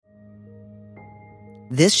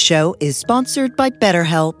This show is sponsored by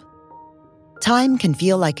BetterHelp. Time can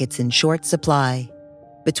feel like it's in short supply.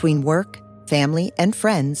 Between work, family, and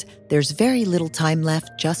friends, there's very little time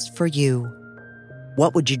left just for you.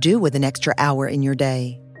 What would you do with an extra hour in your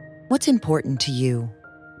day? What's important to you?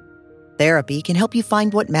 Therapy can help you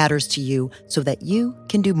find what matters to you so that you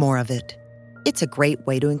can do more of it. It's a great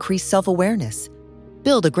way to increase self-awareness,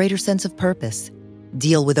 build a greater sense of purpose,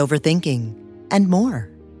 deal with overthinking, and more.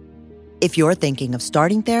 If you're thinking of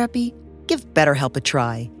starting therapy, give BetterHelp a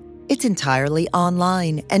try. It's entirely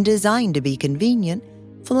online and designed to be convenient,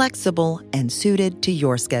 flexible, and suited to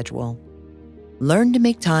your schedule. Learn to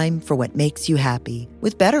make time for what makes you happy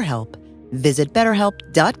with BetterHelp. Visit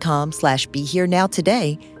BetterHelp.com/BeHereNow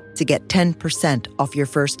today to get 10% off your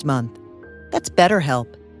first month. That's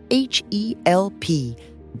BetterHelp,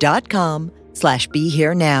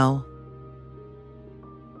 HELP.com/BeHereNow.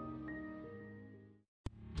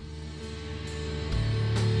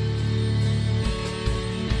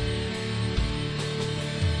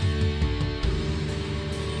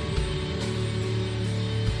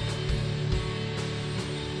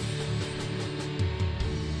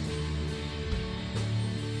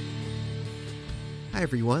 Hi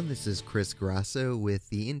everyone, this is Chris Grasso with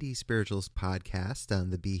the Indie Spirituals podcast on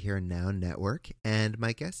the Be Here Now network, and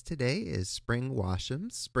my guest today is Spring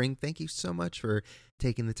Washam. Spring, thank you so much for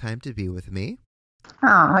taking the time to be with me.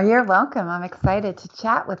 Oh, you're welcome. I'm excited to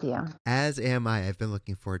chat with you. As am I. I've been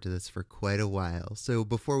looking forward to this for quite a while. So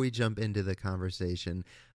before we jump into the conversation,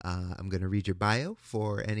 I'm going to read your bio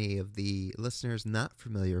for any of the listeners not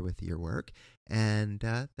familiar with your work, and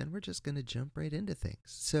then we're just going to jump right into things.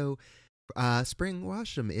 So Spring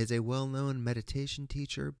Washam is a well-known meditation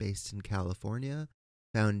teacher based in California,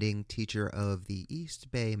 founding teacher of the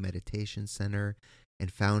East Bay Meditation Center, and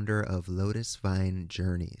founder of Lotus Vine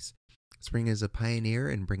Journeys. Spring is a pioneer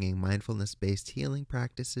in bringing mindfulness-based healing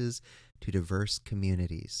practices to diverse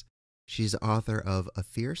communities. She's author of A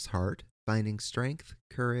Fierce Heart, Finding Strength,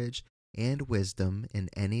 Courage, and Wisdom in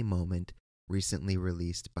Any Moment, recently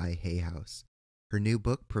released by Hay House. Her new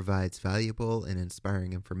book provides valuable and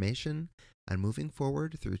inspiring information on moving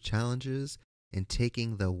forward through challenges and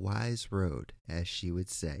taking the wise road, as she would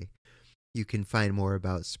say. You can find more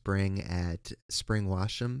about Spring at Spring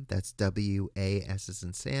Washam, that's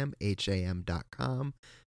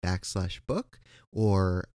WASSANSAM.com/book,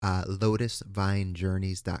 or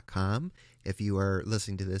lotusvinejourneys.com. If you are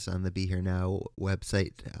listening to this on the Be Here Now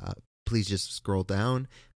website, please just scroll down.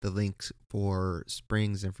 The link for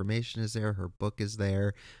Spring's information is there. Her book is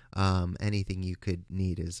there. Anything you could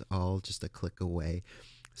need is all just a click away.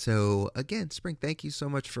 So again, Spring, thank you so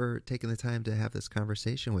much for taking the time to have this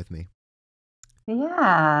conversation with me.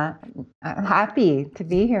 Yeah, I'm happy to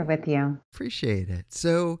be here with you. Appreciate it.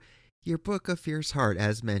 So your book, A Fierce Heart,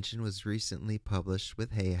 as mentioned, was recently published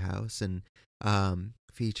with Hay House and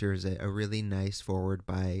features a really nice foreword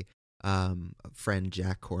by friend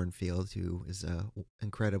Jack Kornfield, who is an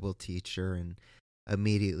incredible teacher, and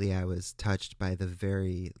immediately I was touched by the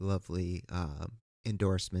very lovely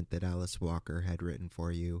endorsement that Alice Walker had written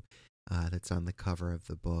for you that's on the cover of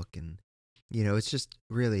the book. And, you know, it's just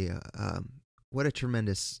really what a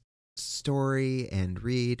tremendous story and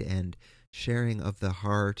read and sharing of the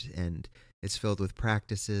heart, and it's filled with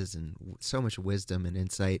practices and so much wisdom and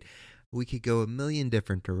insight. We could go a million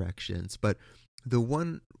different directions, but the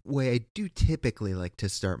one way I do typically like to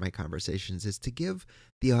start my conversations is to give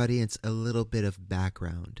the audience a little bit of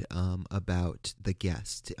background about the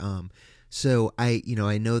guest. So I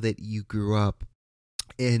know that you grew up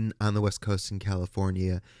on the West Coast in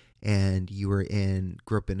California, and you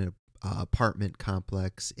grew up in an apartment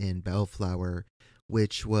complex in Bellflower,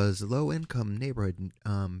 which was low income neighborhood,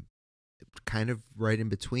 kind of right in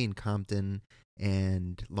between Compton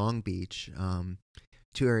and Long Beach.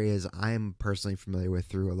 Two areas I'm personally familiar with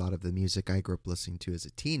through a lot of the music I grew up listening to as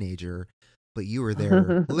a teenager, but you were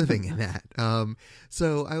there living in that.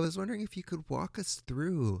 So I was wondering if you could walk us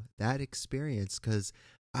through that experience, because,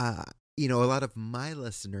 a lot of my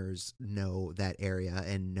listeners know that area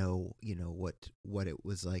and know, what it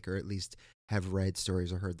was like, or at least have read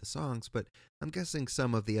stories or heard the songs, but I'm guessing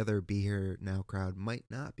some of the other Be Here Now crowd might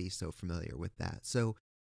not be so familiar with that. So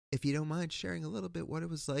if you don't mind sharing a little bit what it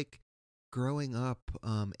was like growing up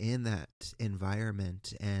in that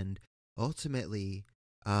environment, and ultimately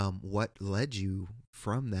what led you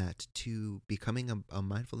from that to becoming a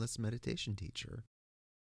mindfulness meditation teacher.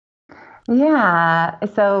 Yeah,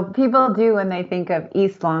 so people do, when they think of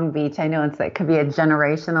East Long Beach, I know it could be a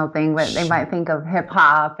generational thing, but they might think of hip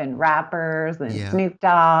hop and rappers and Snoop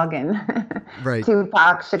Dogg and right.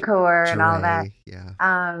 Tupac Shakur and all that.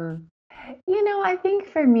 Yeah. I think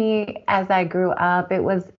for me, as I grew up, it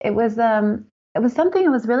was something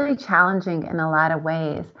that was really challenging in a lot of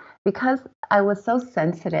ways because I was so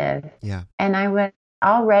sensitive Yeah, and I was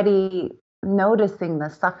already noticing the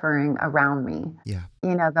suffering around me. yeah,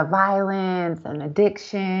 The violence and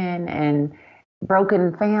addiction and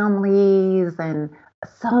broken families and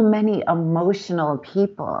so many emotional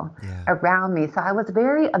people yeah, around me. So I was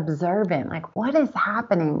very observant, like what is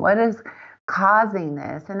happening? What is causing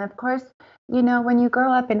this? And of course, when you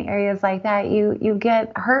grow up in areas like that, you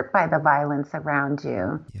get hurt by the violence around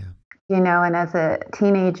you. yeah, And as a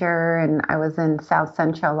teenager, and I was in South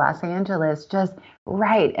Central Los Angeles, just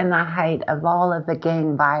right in the height of all of the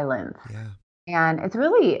gang violence. yeah, And it's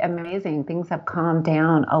really amazing. Things have calmed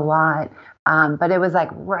down a lot. But it was like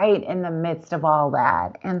right in the midst of all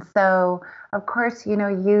that. And so, of course, you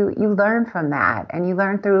learn from that and you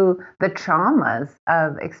learn through the traumas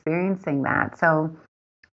of experiencing that. So,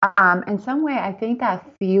 in some way, I think that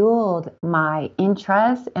fueled my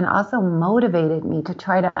interest and also motivated me to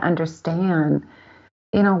try to understand,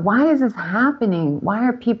 why is this happening? Why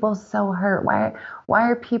are people so hurt? Why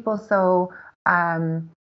are people so um,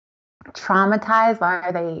 traumatized? Why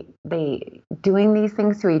are they doing these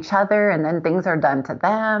things to each other and then things are done to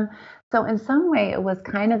them? So in some way, it was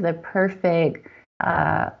kind of the perfect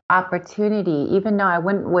opportunity, even though I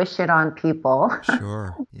wouldn't wish it on people.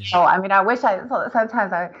 sure, yeah, So I mean,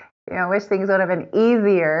 sometimes I wish things would have been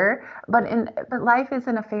easier, but life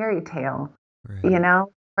isn't a fairy tale, right,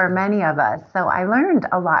 for many of us. So I learned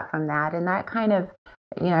a lot from that, and that kind of,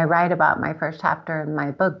 I write about my first chapter in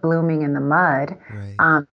my book, Blooming in the Mud. right,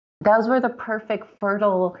 Um, those were the perfect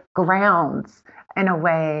fertile grounds in a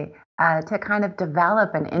way to kind of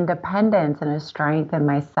develop an independence and a strength in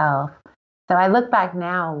myself. So I look back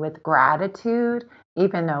now with gratitude,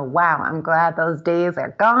 even though, wow, I'm glad those days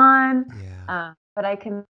are gone. yeah, But I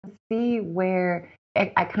can see where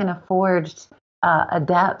I kind of forged a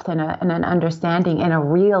depth and an understanding and a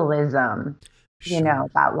realism, sure,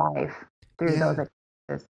 about life through those yeah.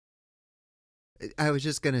 experiences. I was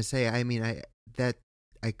just gonna say, I mean, that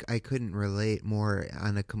I couldn't relate more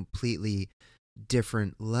on a completely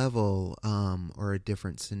different level, or a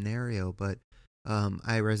different scenario, but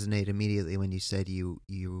I resonate immediately when you said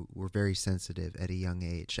you were very sensitive at a young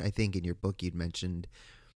age. I think in your book you'd mentioned,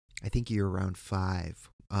 I think you were around 5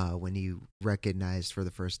 when you recognized for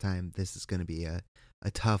the first time this is going to be a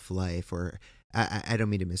tough life, or I don't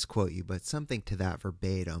mean to misquote you, but something to that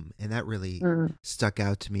verbatim. And that really Mm, stuck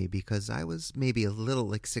out to me because I was maybe a little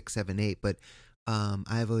like 6, 7, 8, but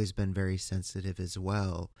I've always been very sensitive as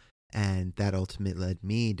well. And that ultimately led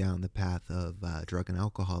me down the path of drug and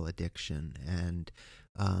alcohol addiction. And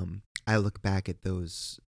I look back at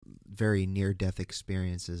those very near death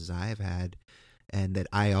experiences I've had and that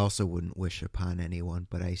I also wouldn't wish upon anyone,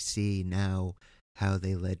 but I see now how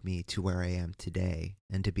they led me to where I am today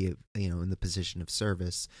and to be, in the position of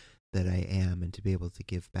service that I am and to be able to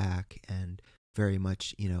give back and very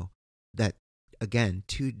much, that again,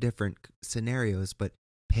 two different scenarios, but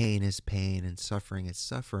pain is pain and suffering is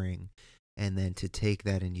suffering. And then to take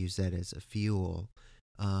that and use that as a fuel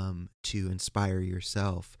to inspire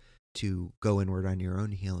yourself to go inward on your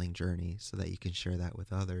own healing journey so that you can share that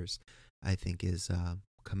with others, I think is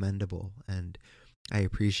commendable. And I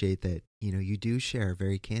appreciate that, you do share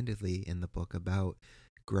very candidly in the book about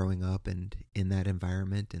growing up and in that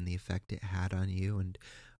environment and the effect it had on you. And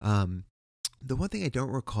the one thing I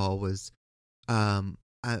don't recall was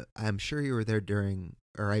I'm sure you were there during,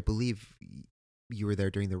 or I believe you were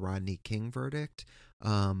there during the Rodney King verdict.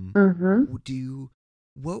 hmm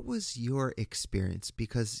What was your experience?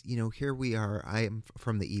 Because, here we are, I am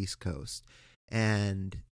from the East Coast,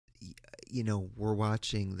 and, we're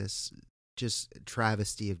watching this just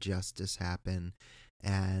travesty of justice happen.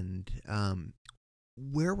 And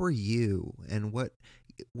where were you, and what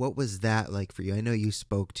was that like for you? I know you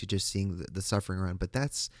spoke to just seeing the suffering around, but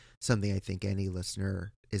that's something I think any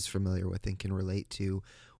listener is familiar with and can relate to.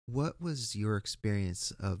 What was your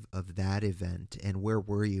experience of that event, and where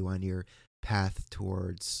were you on your path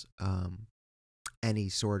towards any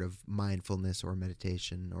sort of mindfulness or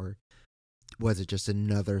meditation, or was it just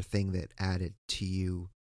another thing that added to you,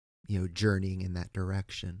 journeying in that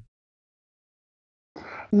direction?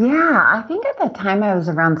 Yeah, I think at the time I was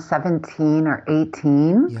around 17 or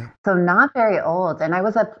 18, Yeah, so not very old. And I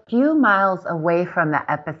was a few miles away from the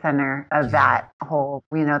epicenter of yeah, that whole,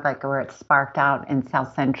 like where it sparked out in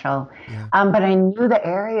South Central. yeah, But I knew the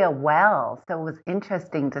area well. So it was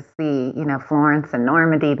interesting to see, Florence and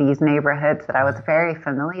Normandy, these neighborhoods that I was right, very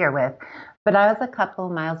familiar with. But I was a couple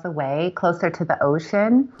miles away, closer to the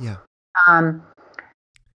ocean. yeah, Um,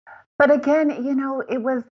 But again,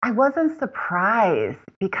 I wasn't surprised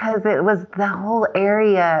because it was the whole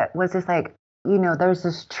area was just like, there's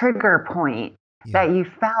this trigger point Yeah. that you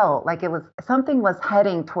felt like it was something was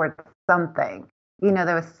heading towards something.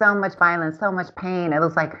 There was so much violence, so much pain. It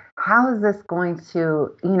was like, how is this going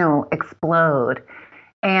to, explode?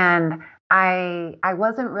 And I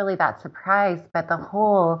wasn't really that surprised, but the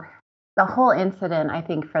whole incident, I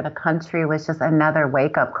think, for the country was just another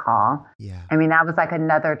wake up call. Yeah. I mean, that was like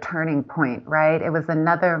another turning point, right? It was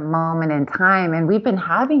another moment in time. And we've been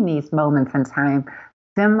having these moments in time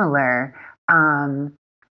similar um,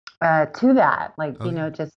 to that, like, Oh yeah.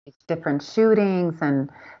 just these different shootings. And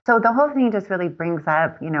so the whole thing just really brings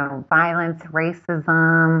up, violence,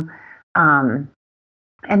 racism, um,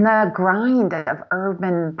 and the grind of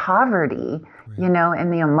urban poverty, Right.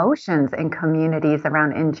 and the emotions in communities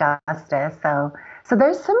around injustice. So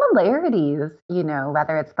there's similarities,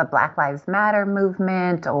 whether it's the Black Lives Matter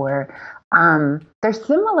movement or there's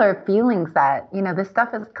similar feelings that, this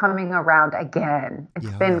stuff is coming around again. It's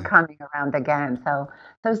Yeah. Oh been yeah. coming around again. So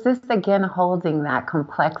it's just again holding that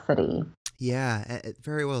complexity. Yeah,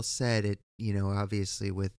 very well said. It,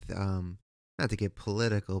 obviously with not to get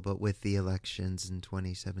political, but with the elections in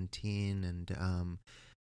 2017 and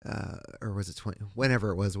or was it 20,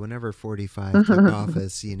 whenever 45 took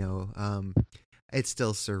office, it's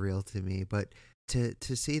still surreal to me, but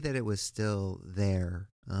to see that it was still there,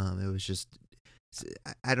 it was just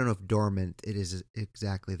I don't know if dormant it is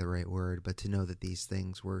exactly the right word, but to know that these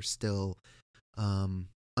things were still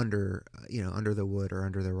under under the wood or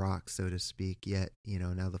under the rock, so to speak. Yet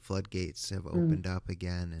now the floodgates have Mm. opened up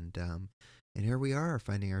again, and here we are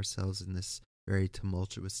finding ourselves in this very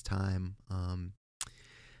tumultuous time.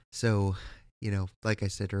 So like I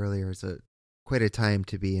said earlier, it's a quite a time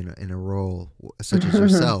to be in a role such as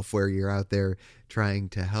yourself, where you're out there trying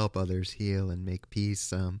to help others heal and make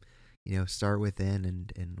peace. Start within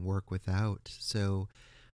and work without. So,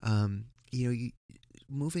 you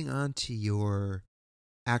moving on to your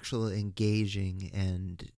actual engaging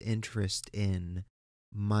and interest in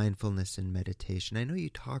mindfulness and meditation. I know you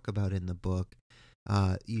talk about in the book,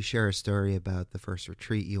 you share a story about the first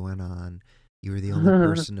retreat you went on. You were the only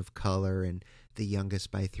person of color and the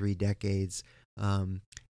youngest by 3 decades. Um,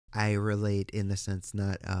 I relate in the sense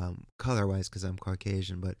not color wise because I'm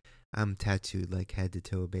Caucasian, but I'm tattooed like head to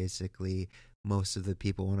toe basically. Most of the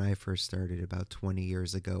people when I first started about 20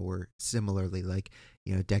 years ago were similarly like,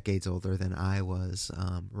 decades older than I was.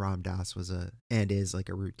 Ram Dass was and is like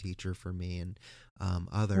a root teacher for me and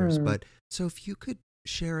others. Mm. But so if you could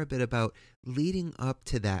share a bit about leading up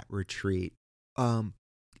to that retreat, um,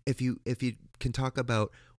 if you can talk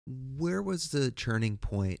about where was the turning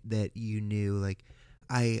point that you knew like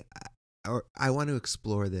I or I want to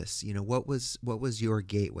explore this. What was your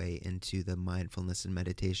gateway into the mindfulness and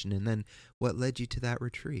meditation, and then what led you to that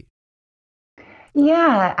retreat?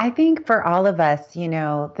 Yeah, I think for all of us,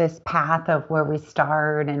 this path of where we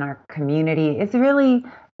start in our community is really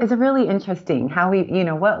interesting how we,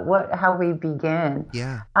 how we begin.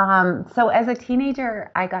 Yeah, So as a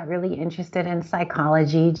teenager, I got really interested in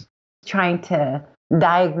psychology, trying to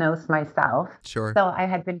diagnose myself. sure. So I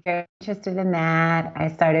had been very interested in that. I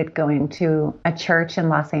started going to a church in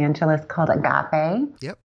Los Angeles called Agape,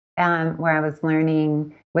 Yep. where I was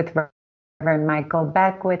learning with Reverend Michael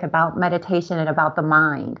Beckwith about meditation and about the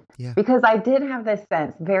mind. Yeah. Because I did have this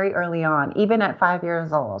sense very early on, even at 5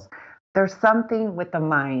 years old, there's something with the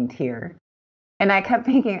mind here. And I kept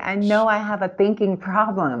thinking, I know I have a thinking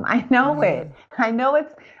problem. I Oh know yeah. it. I know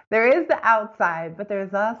there is the outside, but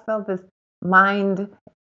there's also this mind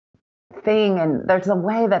thing, and there's a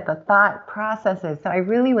way that the thought processes. So I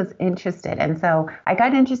really was interested. And so I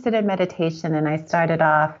got interested in meditation, and I started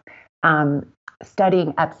off um,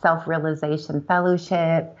 studying at Self Realization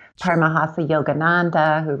Fellowship, Sure. Paramahansa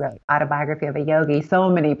Yogananda, who wrote Autobiography of a Yogi. So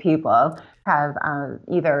many people have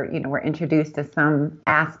either, were introduced to some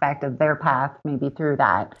aspect of their path, maybe through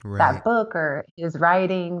that Right. book or his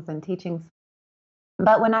writings and teachings.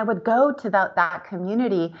 But when I would go to that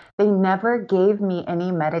community, they never gave me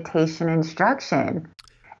any meditation instruction.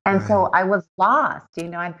 And so Right. I was lost.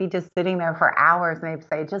 I'd be just sitting there for hours and they'd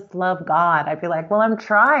say, just love God. I'd be like, well, I'm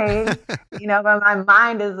trying, but my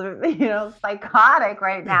mind is, psychotic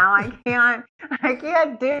right now. I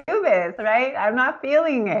can't do this, right? I'm not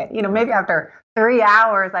feeling it. Maybe Right. after 3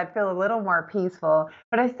 hours, I'd feel a little more peaceful,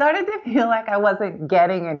 but I started to feel like I wasn't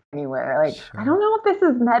getting anywhere. Like, I don't Sure. know if this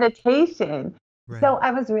is meditation. So Right.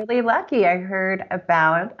 I was really lucky. I heard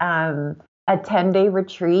about a 10-day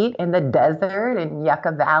retreat in the desert in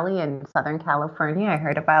Yucca Valley in Southern California. I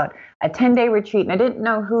heard about a 10-day retreat and I didn't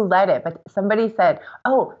know who led it, but somebody said,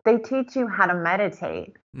 "Oh, they teach you how to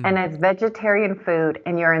meditate and Mm. it's vegetarian food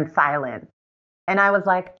and you're in silence." And I was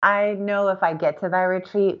like, I know if I get to that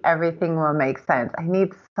retreat, everything will make sense. I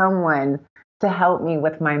need someone to help me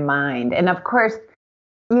with my mind. And of course,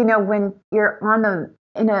 when you're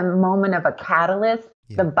in a moment of a catalyst,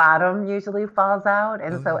 the Yeah. bottom usually falls out.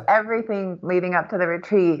 And Oh so yeah. everything leading up to the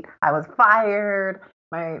retreat, I was fired.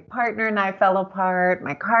 My partner and I fell apart.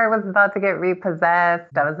 My car was about to get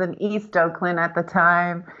repossessed. I Mm. was in East Oakland at the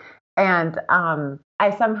time. And I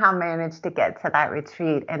somehow managed to get to that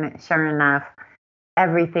retreat. And sure enough,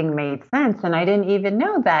 everything made sense. And I didn't even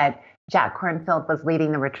know that Jack Kornfield was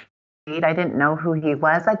leading the retreat. I didn't know who he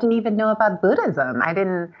was. I didn't even know about Buddhism. I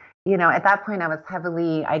didn't, at that point, I was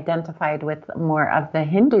heavily identified with more of the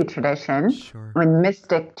Hindu tradition Sure. and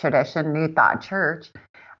mystic tradition, New Thought Church.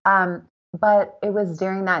 Um, but it was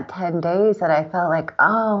during that 10 days that I felt like,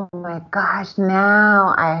 oh my gosh,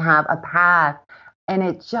 now I have a path. And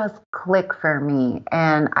it just clicked for me.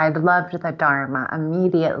 And I loved the Dharma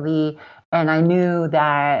immediately. And I knew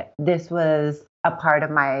that this was a part of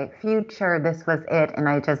my future. This was it. And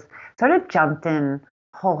I just sort of jumped in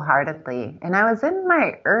wholeheartedly. And I was in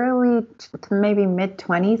my early to maybe mid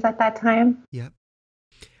 20s at that time. Yep.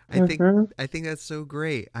 I think Hmm. I think that's so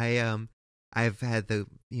great. I've had the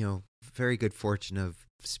very good fortune of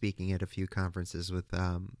speaking at a few conferences with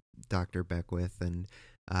Dr. Beckwith, and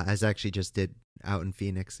I was actually just did out in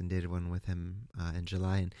Phoenix and did one with him in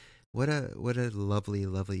July. And what a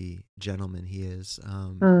lovely gentleman he is.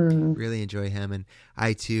 Mm. Really enjoy him, and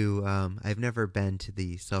I too. I've never been to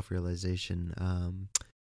the Self Realization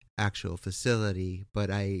actual facility,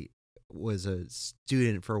 but I was a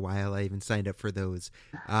student for a while. I even signed up for those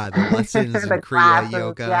the lessons in The Kriya classes,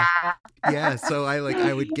 Yoga. yeah. Yeah, so I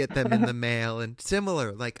would get them in the mail and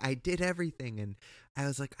similar. Like I did everything, and I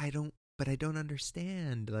was like, I don't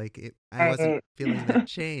understand. Like I wasn't Right. feeling that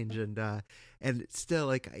change, and still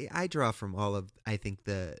like I draw from all of I think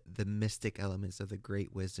the mystic elements of the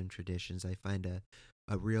great wisdom traditions. I find a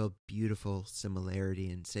real beautiful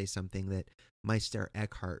similarity and say something that Meister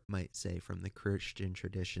Eckhart might say from the Christian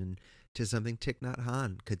tradition to something Thich Nhat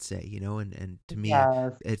Hanh could say, and to me,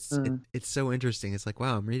 Yes. Mm. it's so interesting. It's like,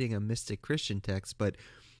 wow, I'm reading a mystic Christian text, but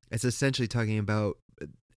it's essentially talking about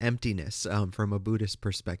emptiness from a Buddhist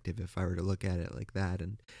perspective, if I were to look at it like that.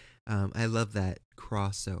 And I love that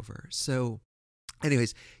crossover. So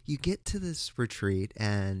anyways, you get to this retreat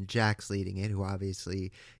and Jack's leading it, who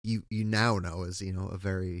obviously you now know is a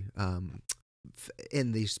very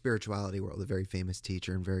in the spirituality world a very famous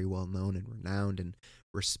teacher and very well known and renowned and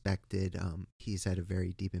respected. He's had a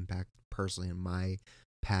very deep impact personally in my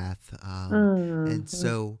path, and Mm.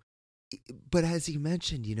 so. But as you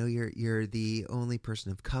mentioned, you're the only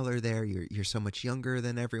person of color there. You're so much younger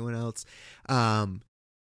than everyone else. Um,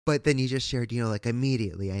 but then you just shared, like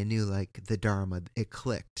immediately I knew like the Dharma, it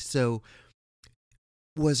clicked. So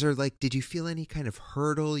was there like, did you feel any kind of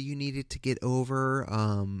hurdle you needed to get over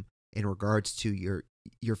in regards to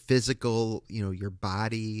your physical, your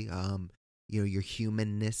body, your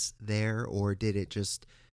humanness there, or did it just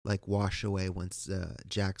like wash away once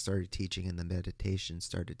Jack started teaching and the meditation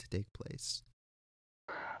started to take place?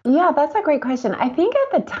 Yeah, that's a great question. I think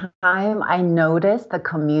at the time I noticed the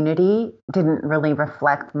community didn't really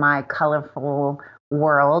reflect my colorful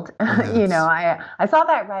world. Yes. I saw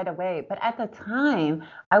that right away. But at the time,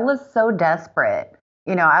 I was so desperate.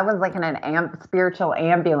 I was like in an spiritual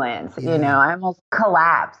ambulance. Yeah. I almost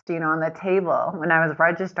collapsed, on the table when I was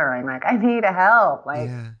registering. Like, I need help. Like,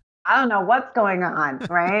 Yeah. I don't know what's going on,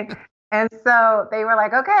 right? And so they were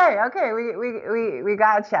like, okay, okay, we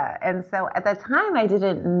gotcha. And so at the time, I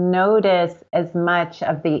didn't notice as much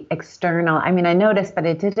of the external. I mean, I noticed, but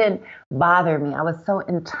it didn't bother me. I was so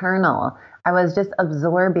internal. I was just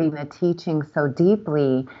absorbing the teaching so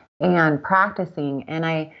deeply and practicing. And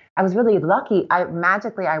I was really lucky. I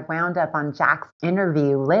wound up on Jack's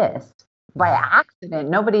interview list by Oh, accident.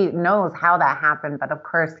 Nobody knows how that happened, but of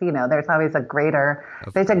course, of there's a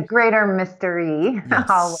course. greater mystery Yes.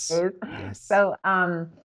 always. Yes. So,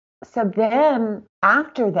 so then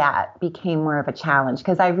after that became more of a challenge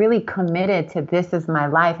because I really committed to this is my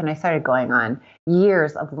life, and I started going on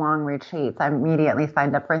years of long retreats. I immediately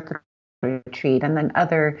signed up for a retreat and then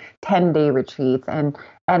other 10-day retreats, and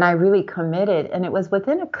I really committed. And it was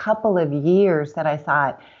within a couple of years that I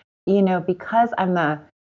thought, because I'm the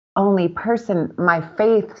only person, my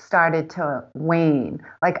faith started to wane.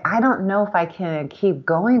 Like, I don't know if I can keep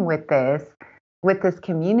going with this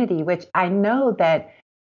community, which I know that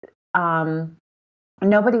um,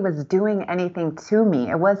 nobody was doing anything to me.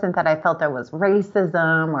 It wasn't that I felt there was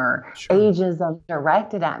racism or Sure. ageism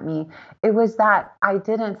directed at me. It was that I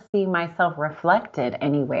didn't see myself reflected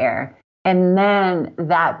anywhere. And then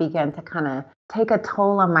that began to kind of take a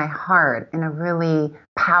toll on my heart in a really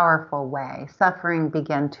powerful way. Suffering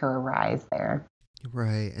began to arise there.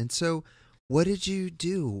 Right. And so, what did you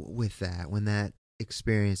do with that when that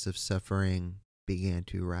experience of suffering began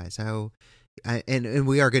to arise? And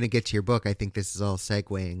we are going to get to your book. I think this is all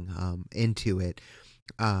segueing into it.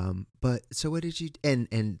 But so what did you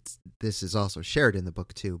and this is also shared in the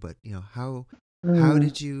book too. But how Mm.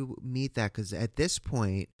 did you meet that? Because at this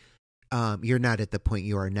point, you're not at the point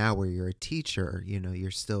you are now where you're a teacher.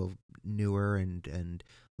 You're still newer and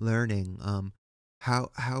learning.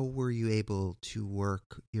 How were you able to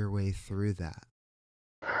work your way through that?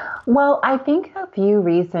 Well, I think a few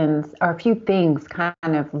reasons or a few things kind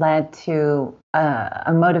of led to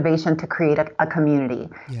a motivation to create a community.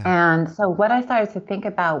 Yeah. And so, what I started to think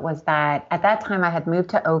about was that at that time I had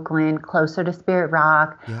moved to Oakland, closer to Spirit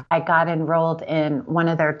Rock. Yeah. I got enrolled in one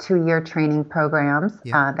of their 2-year training programs,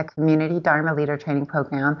 Yeah. the Community Dharma Leader Training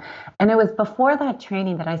Program. And it was before that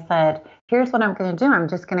training that I said, here's what I'm going to do. I'm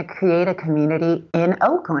just going to create a community in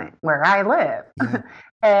Oakland where I live. Yeah.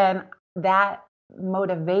 And that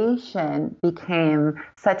motivation became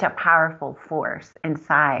such a powerful force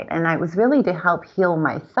inside, and it was really to help heal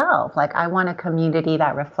myself. Like, I want a community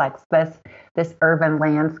that reflects this urban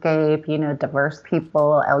landscape, diverse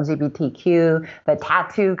people, LGBTQ, the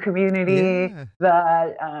tattoo community, Yeah.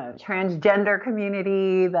 the transgender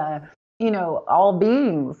community, the all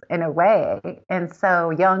beings in a way. And so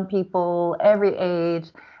young people, every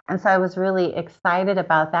age. And so I was really excited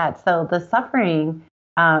about that. So the suffering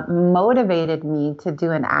motivated me to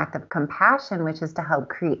do an act of compassion, which is to help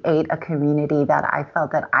create a community that I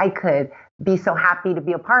felt that I could be so happy to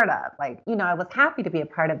be a part of. Like, I was happy to be a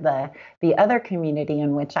part of the other community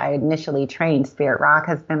in which I initially trained. Spirit Rock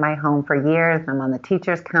has been my home for years. I'm on the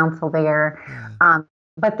Teachers Council there. Yeah.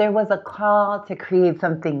 But there was a call to create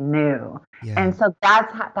something new. Yeah. And so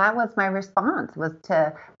that was my response, was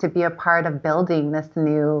to be a part of building this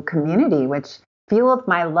new community, which fueled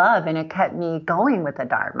my love, and it kept me going with the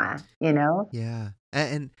Dharma. Yeah.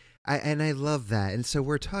 And I love that. And so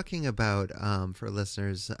we're talking about for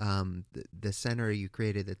listeners the center you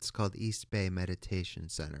created that's called East Bay Meditation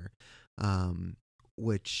Center,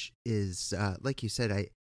 which is like you said, I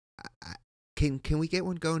can we get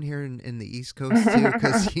one going here in the East Coast too?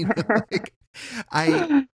 Because like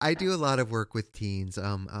I do a lot of work with teens.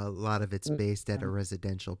 A lot of it's based at a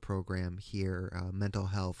residential program here, mental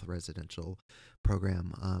health residential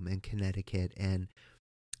program in Connecticut, and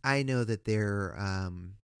I know that there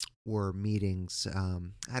were meetings.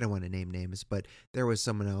 I don't want to name names, but there was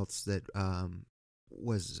someone else that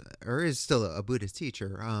was or is still a Buddhist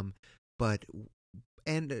teacher. But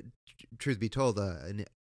and truth be told, an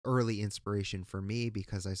early inspiration for me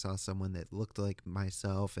because I saw someone that looked like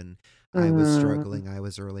myself and I was Mm, struggling. I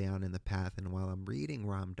was early on in the path, and while I'm reading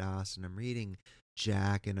Ram Dass and I'm reading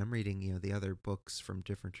Jack and I'm reading the other books from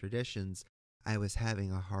different traditions, I was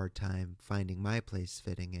having a hard time finding my place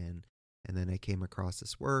fitting in. And then I came across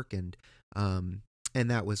this work um and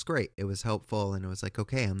that was great. It was helpful, and it was like,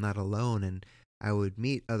 okay, I'm not alone. And I would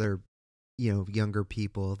meet other younger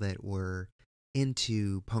people that were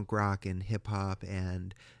into punk rock and hip hop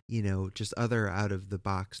and just other out of the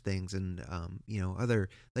box things, and other,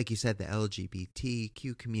 like you said, the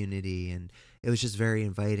LGBTQ community, and it was just very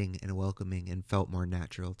inviting and welcoming and felt more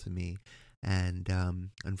natural to me. And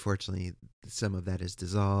unfortunately, some of that is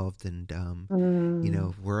dissolved, and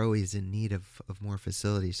mm. we're always in need of more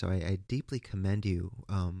facilities. So I deeply commend you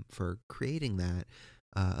for creating that,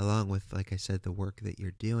 along with, like I said, the work that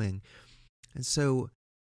you're doing. And so,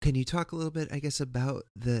 can you talk a little bit, I guess, about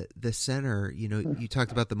the center? You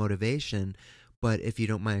talked about the motivation, but if you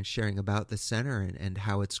don't mind sharing about the center and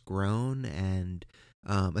how it's grown, and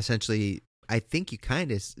essentially, I think you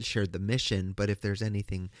kind of shared the mission. But if there's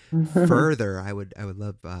anything further, I would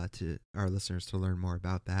love to our listeners to learn more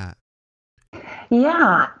about that.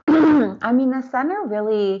 Yeah, I mean, the center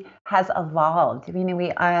really has evolved. I mean,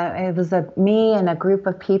 it was me and a group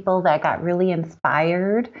of people that got really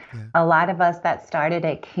inspired. Yeah, A lot of us that started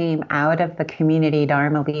it came out of the community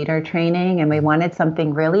Dharma leader training, and we yeah, wanted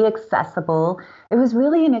something really accessible. It was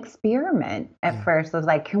really an experiment at yeah, first. It was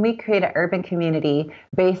like, can we create an urban community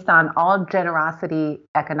based on all generosity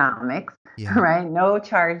economics, yeah, right? No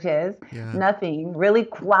charges, yeah, nothing, really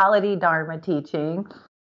quality Dharma teaching,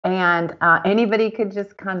 and anybody could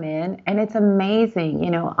just come in. And it's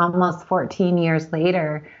amazing, almost 14 years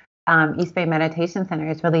later, East Bay Meditation Center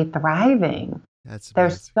is really thriving. That's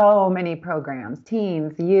There's amazing. so many programs,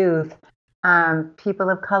 teens, youth, people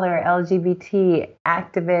of color, LGBT,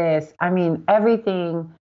 activists. I mean,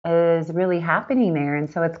 everything is really happening there.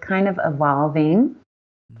 And so it's kind of evolving.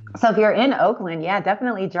 Mm. So if you're in Oakland, yeah,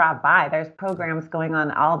 definitely drop by. There's programs going on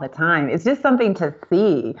all the time. It's just something to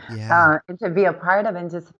see Yeah. and to be a part of and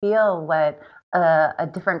just feel what a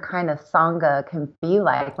different kind of Sangha can be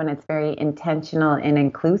like when it's very intentional and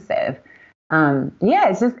inclusive. Yeah,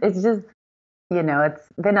 it's just it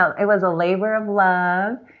was a labor of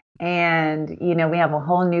love. And, we have a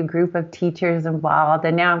whole new group of teachers involved.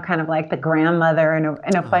 And now I'm kind of like the grandmother in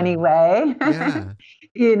a funny Oh, way,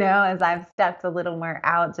 yeah. as I've stepped a little more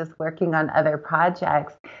out just working on other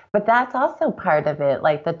projects. But that's also part of it.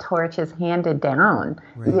 Like the torch is handed down,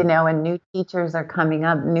 Right. and new teachers are coming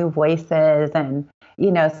up, new voices. And,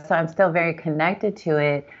 so I'm still very connected to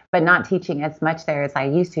it, but not teaching as much there as I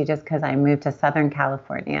used to just because I moved to Southern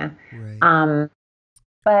California. Right. Um,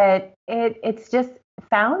 but it's just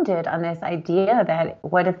founded on this idea that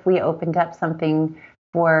what if we opened up something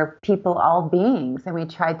for people, all beings, and we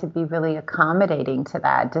tried to be really accommodating to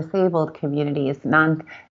that, disabled communities,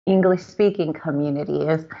 non-English speaking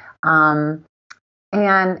communities. Um,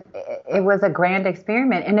 and it was a grand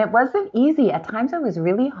experiment, and it wasn't easy. At times, it was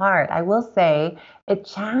really hard. I will say it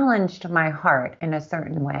challenged my heart in a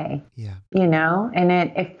certain way, Yeah. and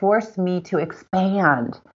it forced me to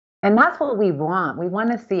expand. And that's what we want. We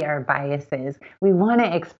want to see our biases. We want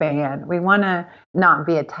to expand. We want to not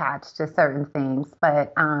be attached to certain things.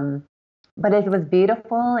 But it was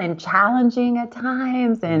beautiful and challenging at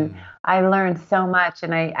times. And Mm. I learned so much.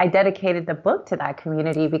 And I dedicated the book to that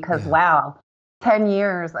community because, Yeah. wow, 10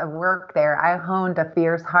 years of work there, I honed a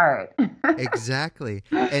fierce heart. Exactly.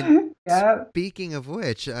 And Yep. speaking of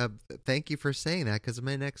which, thank you for saying that, because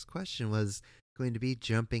my next question was going to be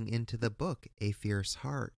jumping into the book, A Fierce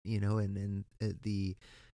Heart, and the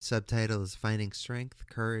subtitle is Finding Strength,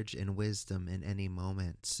 Courage, and Wisdom in Any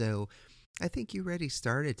Moment. So I think you already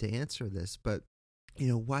started to answer this, but,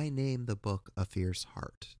 why name the book A Fierce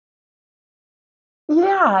Heart?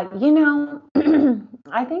 Yeah,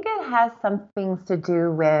 I think it has some things to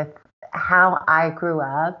do with how I grew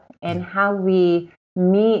up and Yeah. how we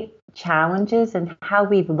meet challenges and how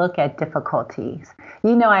we look at difficulties.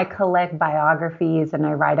 I collect biographies and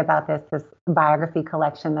I write about this biography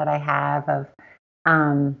collection that I have of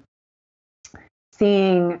um,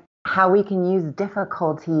 seeing how we can use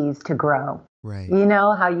difficulties to grow. Right.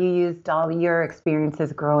 How you used all your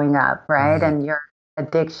experiences growing up, right? Right. And your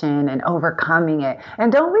addiction and overcoming it.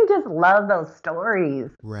 And don't we just love those stories?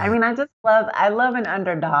 I Right. mean, I love an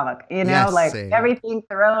underdog, Yes, like same. everything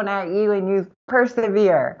thrown at you and you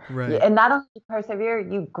persevere. Right. And not only you persevere,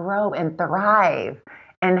 you grow and thrive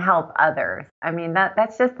and help others. I mean,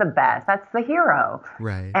 that's just the best. That's the hero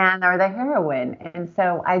Right. and or the heroine. And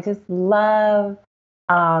so I just love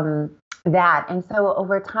um, that. And so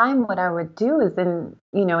over time, what I would do is in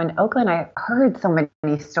Oakland, I heard so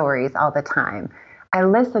many stories all the time. I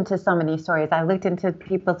listened to so many stories. I looked into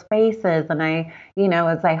people's faces and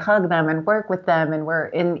as I hug them and work with them and we're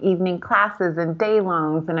in evening classes and day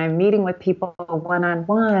longs and I'm meeting with people one on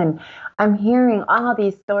one, I'm hearing all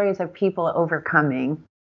these stories of people overcoming.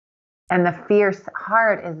 And the fierce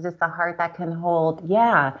heart is just a heart that can hold,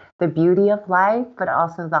 yeah, the beauty of life, but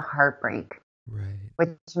also the heartbreak Right.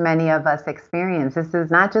 which many of us experience. This is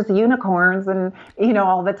not just unicorns and,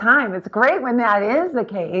 all the time. It's great when that is the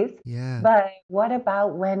case. Yeah. But what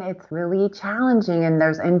about when it's really challenging and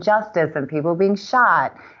there's injustice and people being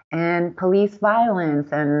shot and police violence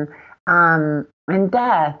and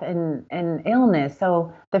death and illness?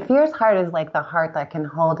 So the fierce heart is like the heart that can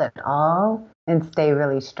hold it all and stay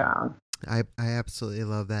really strong. I absolutely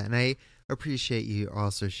love that. And I appreciate you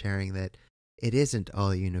also sharing that it isn't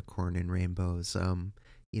all unicorn and rainbows.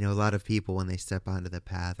 A lot of people when they step onto the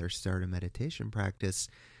path or start a meditation practice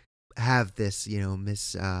have this,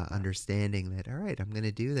 misunderstanding that, all right, I'm going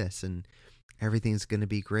to do this and everything's going to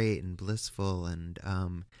be great and blissful. And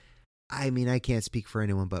I mean, I can't speak for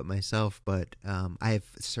anyone but myself, but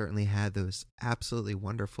I've certainly had those absolutely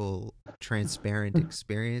wonderful, transparent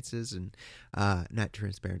experiences and not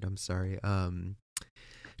transparent, I'm sorry.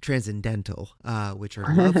 Transcendental, which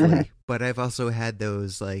are lovely, but I've also had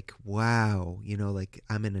those like, wow, like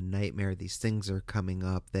I'm in a nightmare. These things are coming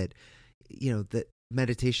up that, that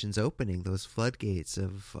meditation's opening those floodgates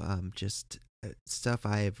of just stuff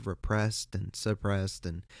I've repressed and suppressed.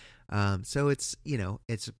 And so it's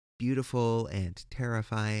beautiful and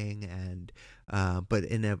terrifying and, but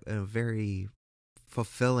in a very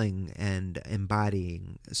fulfilling and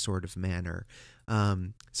embodying sort of manner.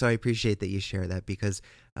 So I appreciate that you share that, because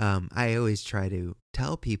I always try to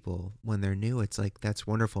tell people when they're new, it's like, that's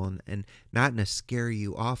wonderful, and not in a scare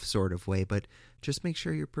you off sort of way, but just make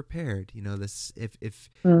sure you're prepared. This, if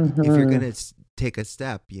you're Hmm. gonna take a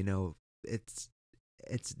step, it's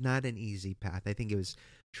not an easy path. I think it was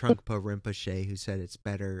Trungpa Rinpoche who said it's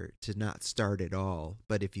better to not start at all,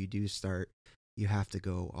 but if you do start, you have to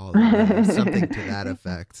go all the way, something to that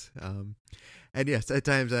effect. And yes, at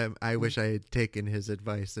times I wish I had taken his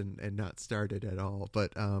advice and not started at all.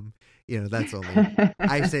 But that's only,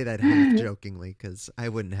 I say that half jokingly, because I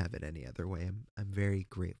wouldn't have it any other way. I'm very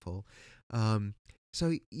grateful. Um,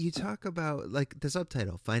 so you talk about, like, the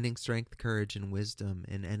subtitle, finding strength, courage, and wisdom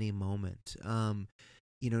in any moment.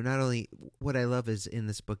 Not only, what I love is in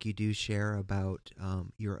this book you do share about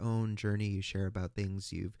your own journey. You share about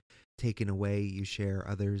things you've taken away. You share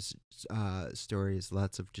others' stories,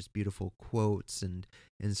 lots of just beautiful quotes and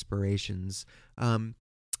inspirations.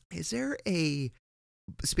 Is there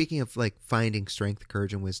speaking of, like, finding strength,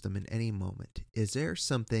 courage, and wisdom in any moment, is there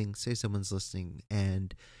something, say someone's listening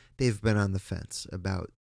and they've been on the fence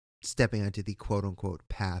about stepping onto the quote unquote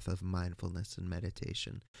path of mindfulness and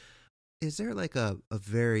meditation? Is there, like, a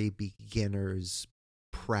very beginner's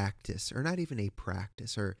practice, or not even a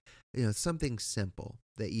practice, or something simple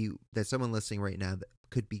that someone listening right now that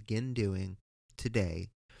could begin doing today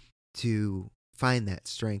to find that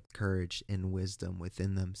strength, courage, and wisdom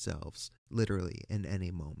within themselves, literally in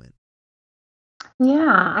any moment?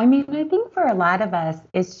 Yeah, I mean, I think for a lot of us,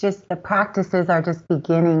 it's just the practices are just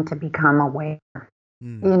beginning to become aware.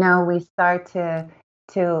 Mm, We start to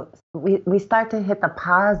start to hit the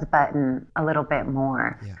pause button a little bit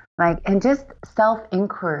more, yeah. like, and just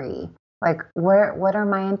self-inquiry, like, what are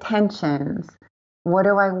my intentions? What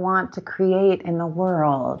do I want to create in the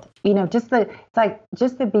world? It's like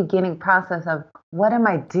just the beginning process of what am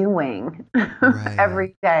I doing Right.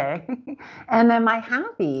 every day? And am I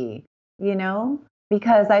happy? You know?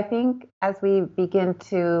 Because I think as we begin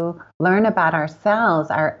to learn about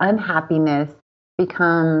ourselves, our unhappiness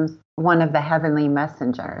becomes one of the heavenly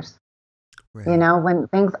messengers. Right. When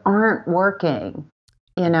things aren't working,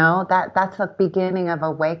 that's a beginning of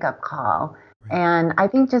a wake up call. Right. And I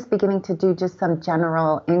think just beginning to do just some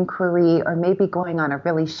general inquiry, or maybe going on a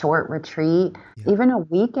really short retreat, Yeah. even a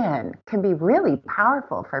weekend, can be really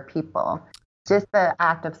powerful for people. Yeah. Just the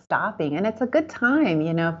act of stopping. And it's a good time,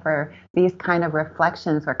 for these kind of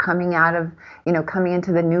reflections. We're coming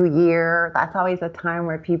into the new year. That's always a time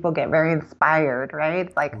where people get very inspired, right?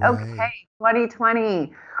 It's like, Right. okay,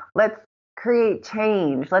 2020, let's create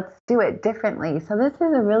change. Let's do it differently. So, this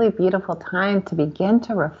is a really beautiful time to begin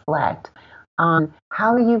to reflect on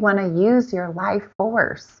how you want to use your life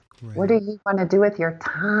force. What do Right. you want to do with your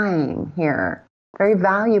time here? Very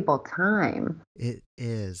valuable time. It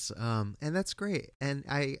is, and that's great. And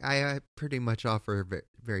I pretty much offer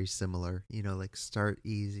very similar. Like, start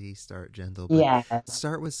easy, start gentle, but Yeah.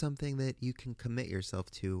 start with something that you can commit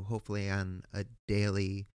yourself to, hopefully on a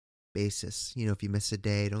daily basis. If you miss a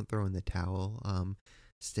day, don't throw in the towel.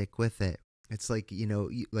 Stick with it. It's like,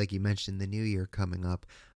 like you mentioned, the new year coming up.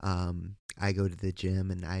 I go to the gym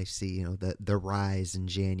and I see, the rise in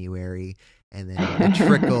January, and then the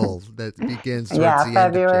trickle that begins towards Yeah, the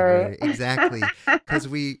end of February. January. Exactly, because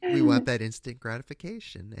we want that instant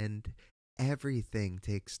gratification, and everything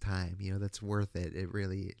takes time. That's worth it. It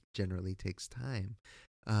really generally takes time.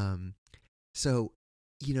 Um, so,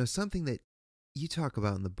 something that you talk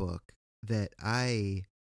about in the book that I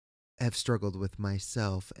have struggled with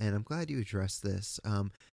myself, and I'm glad you addressed this.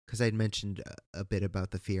 Because I'd mentioned a bit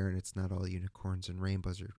about the fear, and it's not all unicorns and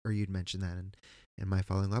rainbows, or you'd mentioned that, and my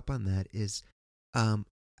following up on that is, um,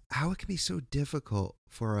 how it can be so difficult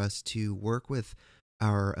for us to work with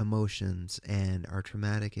our emotions and our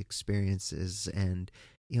traumatic experiences, and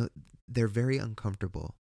they're very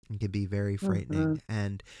uncomfortable and can be very Hmm. frightening.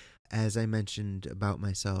 And as I mentioned about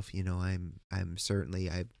myself, I'm certainly,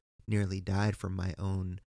 I've nearly died from my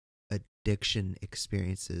own addiction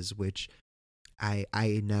experiences, which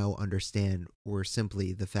I now understand were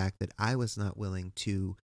simply the fact that I was not willing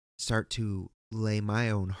to start to lay my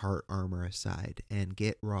own heart armor aside and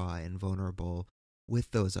get raw and vulnerable with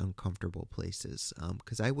those uncomfortable places.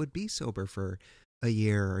 Because I would be sober for a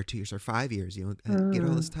year or 2 years or 5 years, get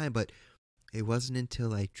all this Mm. time, but it wasn't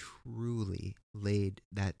until I truly laid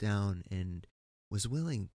that down and was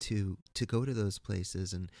willing to go to those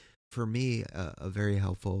places. And for me, a very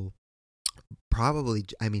helpful, probably,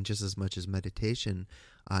 I mean, just as much as meditation,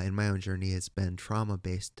 in my own journey, has been trauma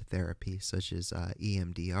based therapy, such as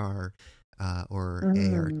EMDR, or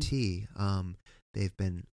Mm. ART. They've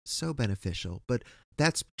been so beneficial, but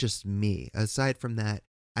that's just me. Aside from that,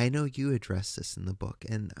 I know you address this in the book,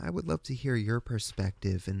 and I would love to hear your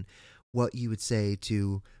perspective and what you would say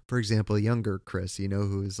to, for example, younger Chris,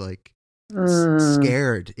 who's like Mm,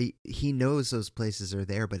 scared. He knows those places are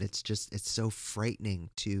there, but it's so frightening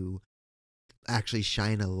to actually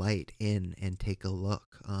shine a light in and take a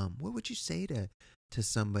look. What would you say to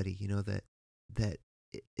somebody, that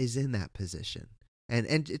is in that position?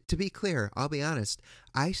 And to be clear, I'll be honest,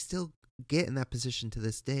 I still get in that position to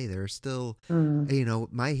this day. There are still, mm,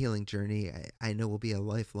 my healing journey, I know will be a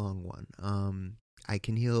lifelong one. I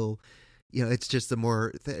can heal, it's just the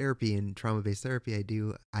more therapy and trauma based therapy I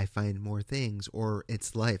do, I find more things, or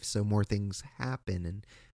it's life. So more things happen and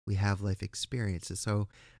we have life experiences. So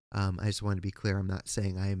I just want to be clear. I'm not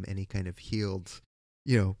saying I'm any kind of healed,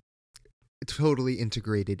 you know, totally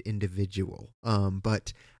integrated individual.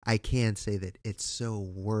 But I can say that it's so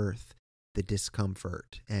worth the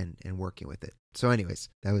discomfort and working with it. So, anyways,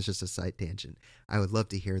 that was just a side tangent. I would love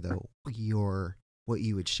to hear though what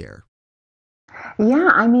you would share. yeah,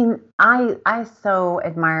 I mean, I so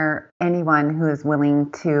admire anyone who is willing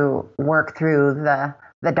to work through the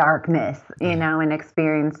darkness, Yeah, and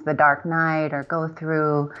experience the dark night or go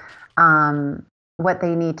through what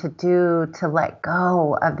they need to do to let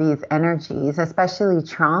go of these energies, especially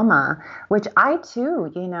trauma, which I too,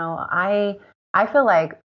 I feel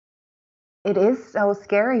like it is so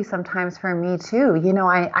scary sometimes for me too.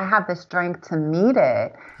 I have the strength to meet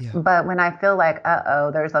it, yeah, but when I feel like,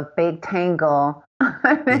 uh-oh, there's a big tangle,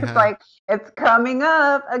 it's yeah. like it's coming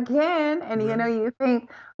up again. And Right, you think,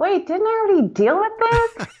 wait, didn't I already deal with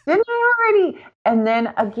this? Didn't I already? And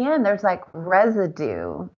then again, there's like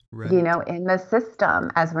residue, right. in the system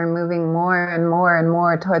as we're moving more and more and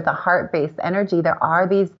more toward the heart-based energy. There are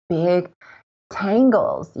these big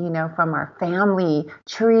tangles, from our family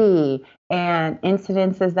tree and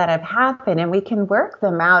incidences that have happened, and we can work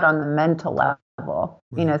them out on the mental level.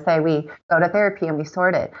 Right. Say we go to therapy and we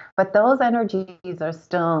sort it, but those energies are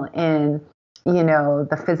still in,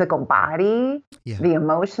 the physical body, Yeah, the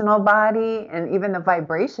emotional body, and even the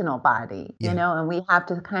vibrational body, yeah, and we have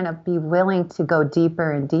to kind of be willing to go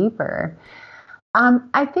deeper and deeper.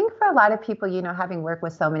 I think for a lot of people, having worked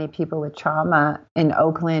with so many people with trauma in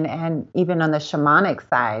Oakland and even on the shamanic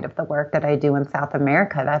side of the work that I do in South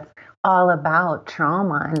America, that's all about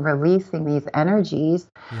trauma and releasing these energies.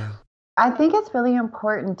 yeah. I think it's really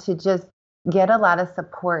important to just get a lot of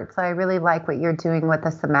support. So I really like what you're doing with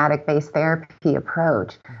the somatic based therapy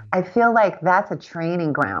approach. Mhm. I feel like that's a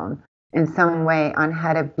training ground in some way on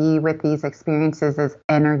how to be with these experiences as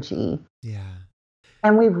energy. Yeah,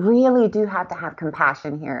 And we really do have to have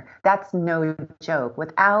compassion here. That's no joke.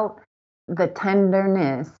 Without the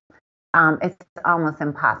tenderness, it's almost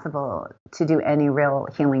impossible to do any real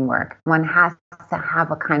healing work. One has to have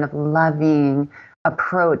a kind of loving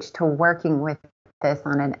approach to working with this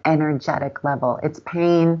on an energetic level. It's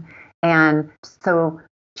pain. And so,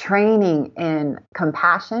 training in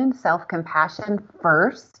compassion, self compassion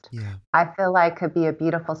first, yeah. I feel like could be a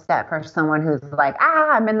beautiful step for someone who's like,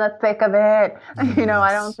 I'm in the thick of it. I don't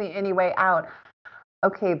Yes. see any way out.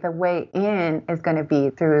 Okay, the way in is going to be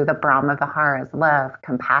through the Brahma Viharas, love,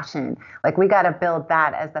 compassion. Like we got to build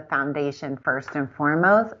that as the foundation first and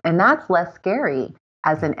foremost. And that's less scary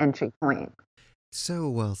as Yeah. an entry point. So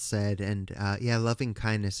well said. And yeah, loving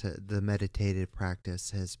kindness, the meditative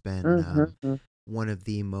practice has been Mm-hmm. one of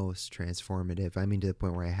the most transformative. I mean, to the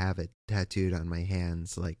point where I have it tattooed on my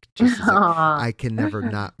hands, like just as I can never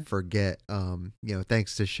not forget.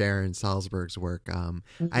 Thanks to Sharon Salzberg's work.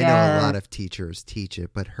 I know a lot Yes. of teachers teach it,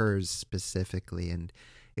 but hers specifically. And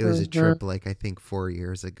it was a Mm-hmm. trip, like I think 4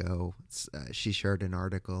 years ago. She shared an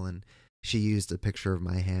article and she used a picture of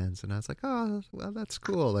my hands, and I was like, oh, well, that's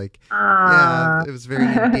cool. Like, yeah, Ah. it was very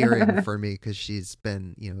endearing for me because she's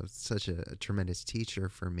been, such a tremendous teacher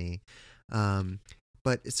for me. Um,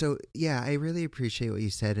 but so yeah, I really appreciate what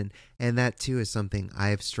you said, and that too is something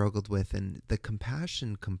I've struggled with, and the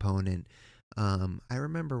compassion component. I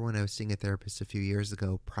remember when I was seeing a therapist a few years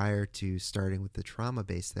ago, prior to starting with the trauma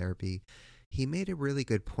based therapy, he made a really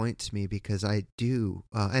good point to me because I do,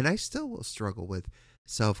 and I still will struggle with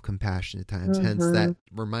self compassion at times. Hence Mm-hmm. that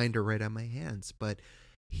reminder right on my hands. But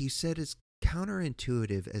he said, as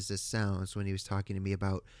counterintuitive as this sounds, when he was talking to me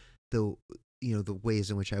about the the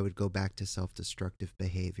ways in which I would go back to self-destructive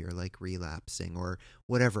behavior like relapsing or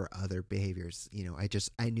whatever other behaviors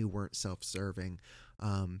I knew weren't self-serving.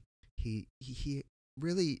 He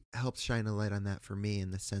really helped shine a light on that for me,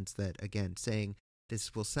 in the sense that, again, saying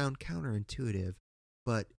this will sound counterintuitive,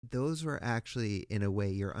 but those were actually, in a way,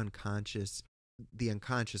 your unconscious the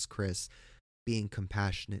unconscious Chris being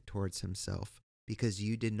compassionate towards himself. because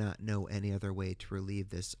you did not know any other way to relieve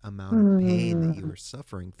this amount of pain that you Mm, were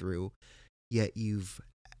suffering through. Yet you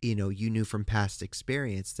knew from past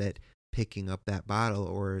experience that picking up that bottle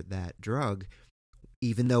or that drug,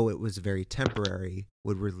 even though it was very temporary,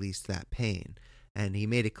 would release that pain. And he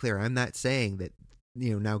made it clear, I'm not saying that,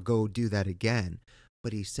 now go do that again,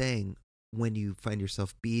 but he's saying when you find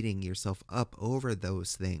yourself beating yourself up over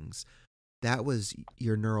those things, that was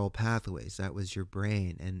your neural pathways, that was your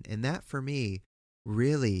brain. And that for me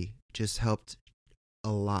really just helped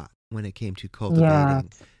a lot when it came to yeah.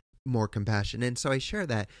 cultivating more compassion. And so I share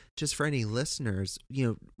that just for any listeners,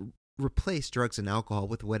 replace drugs and alcohol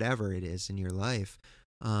with whatever it is in your life.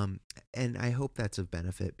 And I hope that's of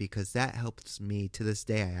benefit, because that helps me to this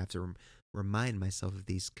day. I have to remind myself of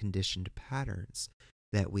these conditioned patterns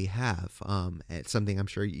that we have. It's something I'm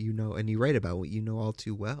sure you know, and you write about what you know all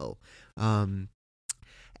too well. Um,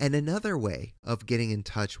 and another way of getting in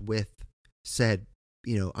touch with said,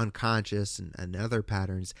 unconscious and other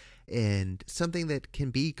patterns, and something that can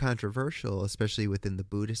be controversial, especially within the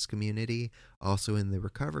Buddhist community, also in the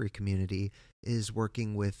recovery community, is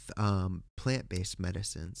working with plant-based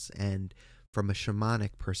medicines and from a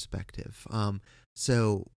shamanic perspective.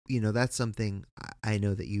 So, that's something I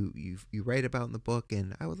know that you write about in the book,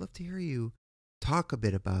 and I would love to hear you talk a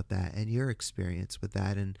bit about that and your experience with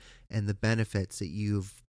that, and the benefits that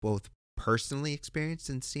you've both personally experienced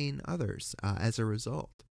and seen others as a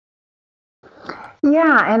result.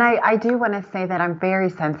 Yeah, and I do want to say that I'm very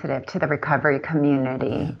sensitive to the recovery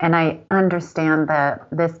community, Yeah. and I understand that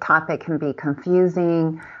this topic can be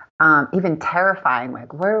confusing, even terrifying.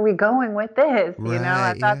 Like, where are we going with this? I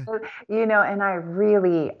Right. thought, Yeah. and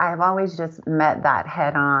I've always just met that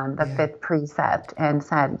head on, the Yeah. fifth precept, and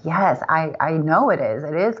said, yes, I know it is.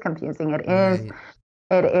 It is confusing. Right.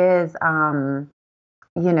 It is.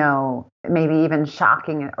 Maybe even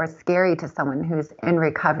shocking or scary to someone who's in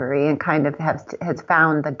recovery and kind of has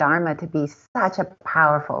found the Dharma to be such a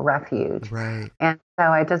powerful refuge. Right. And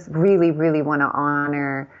so I just really, really want to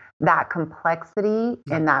honor that complexity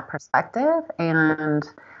Yeah. and that perspective,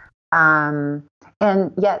 um,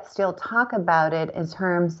 and yet still talk about it in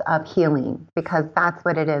terms of healing, because that's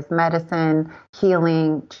what it is: medicine,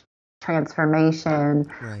 healing, transformation.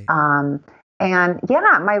 Right. Um, and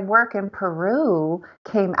yeah, my work in Peru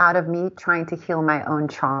came out of me trying to heal my own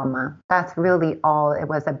trauma. That's really all it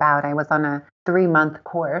was about. I was on a 3-month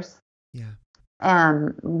course Yeah.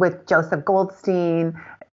 and with Joseph Goldstein,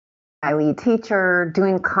 my lead teacher,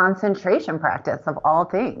 doing concentration practice of all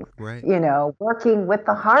things, Right. working with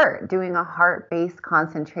the heart, doing a heart-based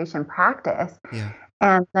concentration practice. Yeah.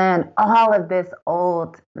 And then all of this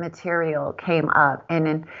old material came up. And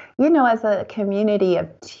then, as a community of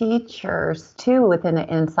teachers too, within the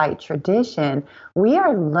Insight tradition, we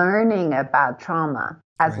are learning about trauma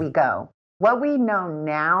as we Right. go. What we know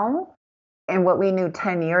now and what we knew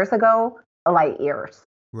 10 years ago, light years.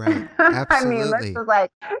 Right. I mean, this Absolutely. is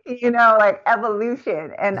like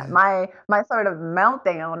evolution. And Yeah. my sort of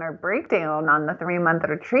meltdown or breakdown on the 3-month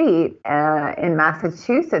retreat in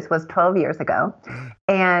Massachusetts was 12 years ago, Yeah.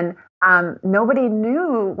 and nobody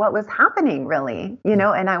knew what was happening really,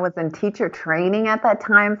 Yeah. And I was in teacher training at that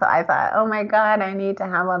time, so I thought, oh my God, I need to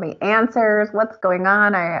have all the answers. What's going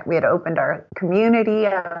on? We had opened our community.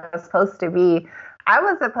 I was supposed to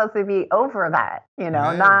be over that,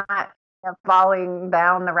 Right. not falling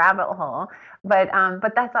down the rabbit hole. But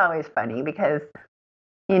that's always funny because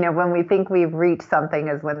when we think we've reached something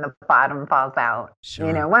is when the bottom falls out.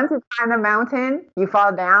 Sure. Once you climb the mountain, you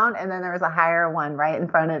fall down, and then there's a higher one right in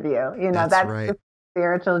front of you. That's That's the right.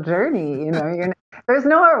 spiritual journey. There's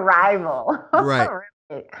no arrival. Right.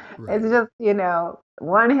 Really. Right. It's just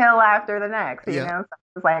one hill after the next. Yeah. So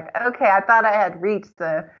it's like, okay, I thought I had reached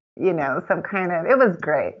some kind of. It was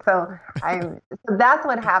great. So that's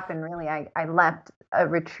what happened. Really, I left a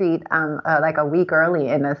retreat like a week early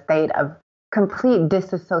in a state of complete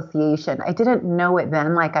disassociation. I didn't know it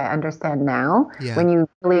then like I understand now. Yeah. When you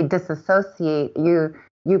really disassociate, you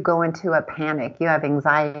go into a panic, you have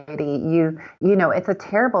anxiety, it's a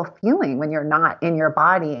terrible feeling when you're not in your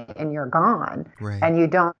body and you're gone Right. and you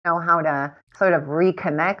don't know how to sort of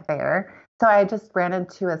reconnect there. So I just ran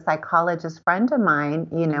into a psychologist friend of mine,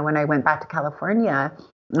 when I went back to California,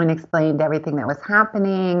 and explained everything that was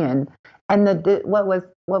happening, and what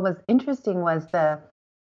was interesting was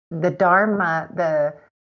the Dharma,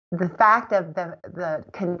 the fact of the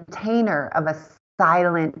container of a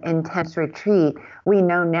silent, intense retreat, we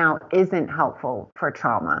know now isn't helpful for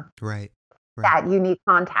trauma. Right. Right. That you need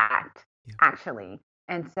contact, Yeah. actually.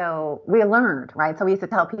 And so we learned, right? So we used to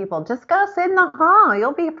tell people, just go sit in the hall,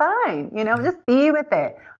 you'll be fine, Yeah. just be with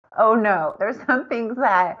it. Oh no, there's some things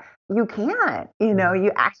that you can't,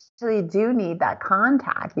 you actually do need that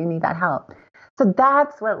contact. You need that help. So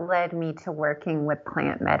that's what led me to working with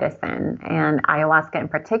plant medicine and ayahuasca in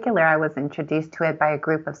particular. I was introduced to it by a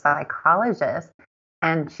group of psychologists.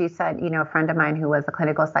 And she said, a friend of mine who was a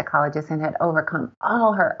clinical psychologist and had overcome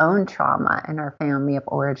all her own trauma in her family of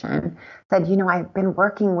origin said, I've been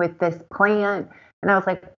working with this plant. And I was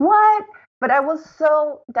like, what? But I was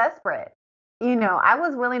so desperate. I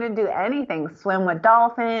was willing to do anything, swim with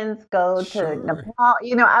dolphins, go to Sure. Nepal.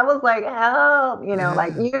 I was like, help,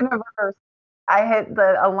 like Yeah. universe. I hit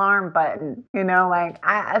the alarm button, like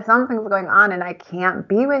something's going on and I can't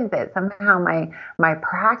be with it. Somehow my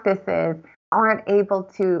practices aren't able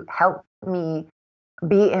to help me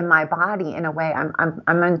be in my body in a way.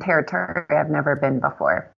 I'm in territory I've never been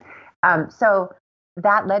before. So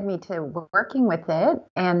that led me to working with it,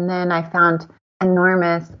 and then I found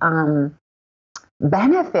enormous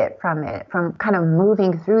benefit from it, from kind of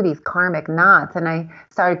moving through these karmic knots. And I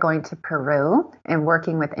started going to Peru and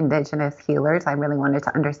working with indigenous healers. I really wanted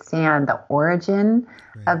to understand the origin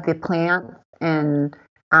Right. of the plants, and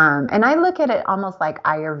I look at it almost like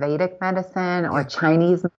Ayurvedic medicine or Yeah.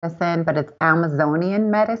 Chinese medicine, but it's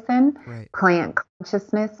Amazonian medicine, Right. plant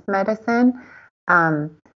consciousness medicine.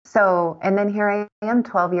 And then here I am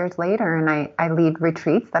 12 years later, and I lead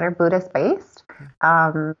retreats that are Buddhist based.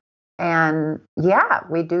 Yeah. And yeah,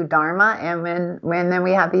 we do Dharma, and when then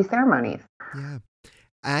we have these ceremonies. Yeah.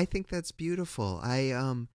 I think that's beautiful.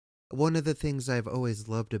 One of the things I've always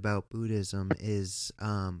loved about Buddhism is,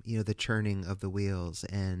 the churning of the wheels,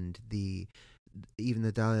 and even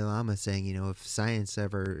the Dalai Lama saying, if science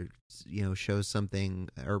ever, shows something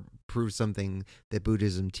or proves something that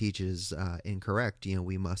Buddhism teaches incorrect,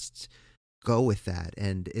 we must go with that.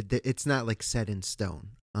 And it's not like set in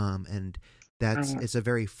stone. And it's a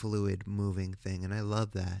very fluid, moving thing. And I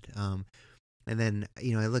love that. And then,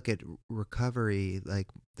 I look at recovery, like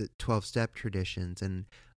the 12-step traditions, and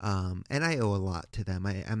I owe a lot to them.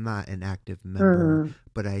 I'm not an active member,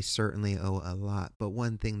 but I certainly owe a lot. But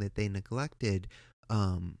one thing that they neglected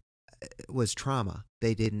was trauma.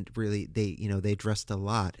 They didn't really, they addressed a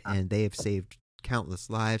lot, and they have saved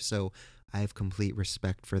countless lives. So I have complete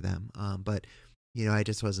respect for them. But, I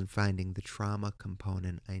just wasn't finding the trauma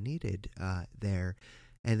component I needed there.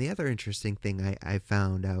 And the other interesting thing I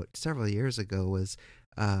found out several years ago was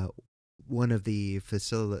one of the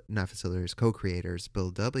co-creators,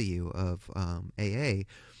 Bill W. of AA,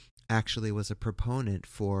 actually was a proponent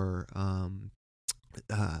for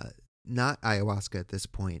not ayahuasca at this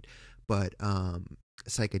point, but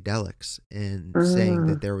psychedelics, and saying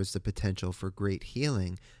that there was the potential for great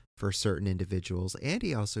healing for certain individuals. And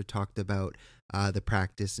he also talked about the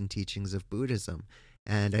practice and teachings of Buddhism.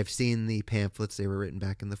 And I've seen the pamphlets. They were written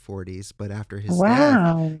back in the 40s, but after his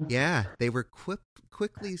death, yeah, they were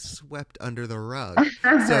quickly swept under the rug.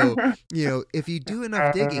 So, if you do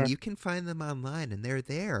enough digging, you can find them online, and they're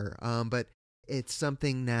there. But it's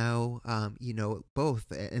something now, both,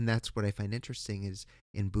 and that's what I find interesting is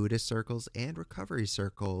in Buddhist circles and recovery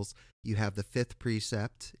circles, you have the fifth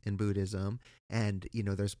precept in Buddhism, and,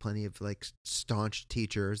 there's plenty of like staunch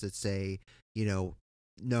teachers that say,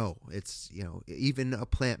 no, it's, even a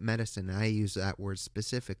plant medicine. And I use that word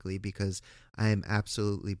specifically because I am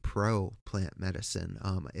absolutely pro plant medicine.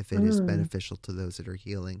 If it is beneficial to those that are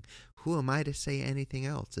healing, who am I to say anything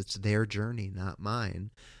else? It's their journey, not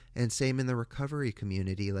mine. And same in the recovery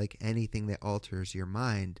community, like anything that alters your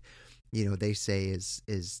mind, they say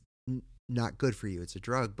is not good for you. It's a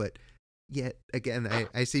drug. But yet again,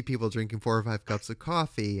 I see people drinking 4 or 5 cups of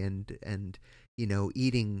coffee and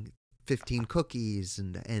eating 15 cookies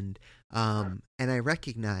and I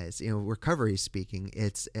recognize, recovery speaking,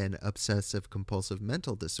 it's an obsessive compulsive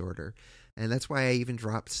mental disorder. And that's why I even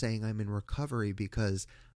dropped saying I'm in recovery, because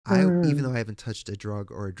even though I haven't touched a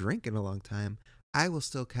drug or a drink in a long time, I will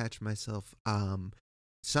still catch myself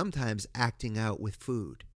sometimes acting out with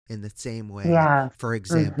food in the same way, for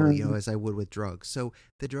example, as I would with drugs. So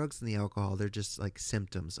the drugs and the alcohol, they're just like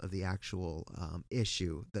symptoms of the actual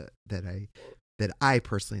issue that I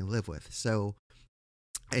personally live with. So,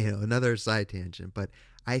 another side tangent, but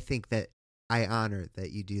I think that I honor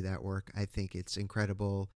that you do that work. I think it's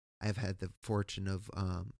incredible. I've had the fortune of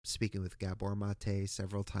speaking with Gabor Mate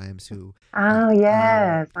several times. Who?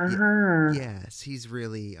 Yes. Yes, he's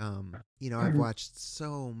really. I've watched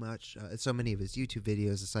so many of his YouTube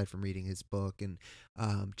videos aside from reading his book, and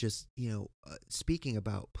just speaking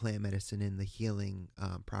about plant medicine and the healing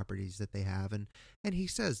properties that they have, and he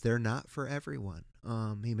says they're not for everyone.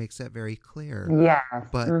 He makes that very clear. Yes.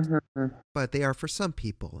 But they are for some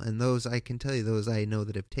people, and those I can tell you, those I know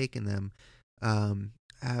that have taken them.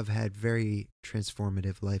 have had very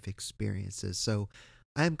transformative life experiences. So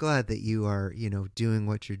I'm glad that you are, doing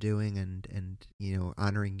what you're doing and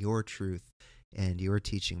honoring your truth and your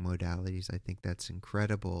teaching modalities. I think that's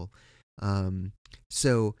incredible.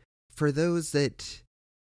 So for those that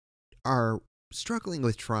are struggling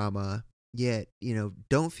with trauma, yet,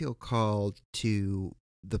 don't feel called to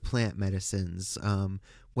the plant medicines,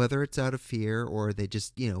 whether it's out of fear or they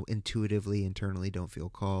just, intuitively, internally don't feel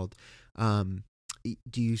called,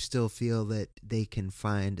 do you still feel that they can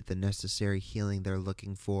find the necessary healing they're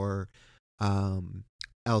looking for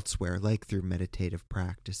elsewhere, like through meditative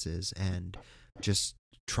practices and just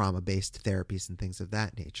trauma-based therapies and things of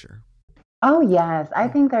that nature? Oh, yes. I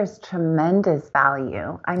Yeah. think there's tremendous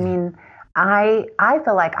value. I Yeah. mean, I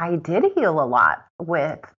feel like I did heal a lot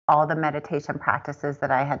with all the meditation practices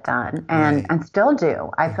that I had done Right. and still do.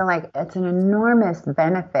 I Yeah. feel like it's an enormous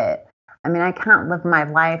benefit. I mean, I can't live my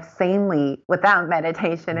life sanely without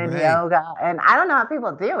meditation and Right. yoga. And I don't know how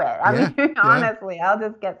people do it. I Yeah. mean, Yeah. honestly, I'll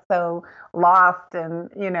just get so lost and.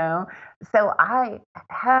 So I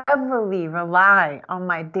heavily rely on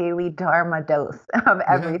my daily Dharma dose of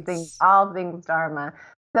everything, Yes. all things Dharma.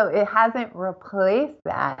 So it hasn't replaced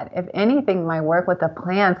that. If anything, my work with the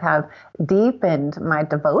plants have deepened my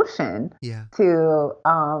devotion Yeah. to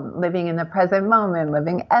living in the present moment,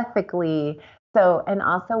 living ethically. So, and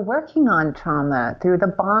also working on trauma through the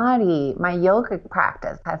body. My yogic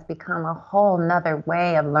practice has become a whole nother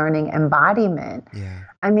way of learning embodiment. Yeah.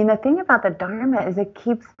 I mean, the thing about the Dharma is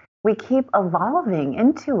we keep evolving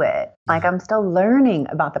into it. Like Yeah. I'm still learning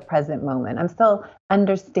about the present moment. I'm still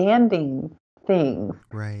understanding things.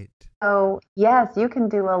 Right. So, yes, you can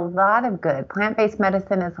do a lot of good. Plant-based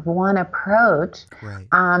medicine is one approach, Right.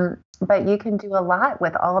 but you can do a lot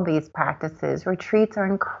with all these practices. Retreats are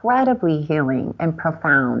incredibly healing and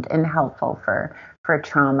profound and helpful for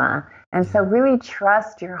trauma. And so, Yeah. really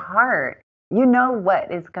trust your heart. You know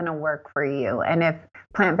what is going to work for you. And if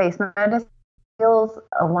plant-based medicine feels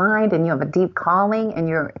aligned and you have a deep calling and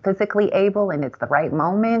you're physically able and it's the right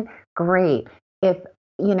moment, great. If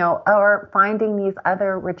or finding these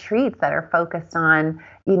other retreats that are focused on,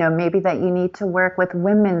 maybe that you need to work with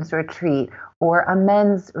women's retreat or a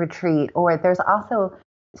men's retreat, or there's also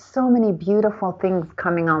so many beautiful things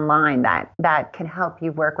coming online that can help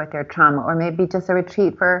you work with your trauma, or maybe just a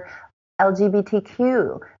retreat for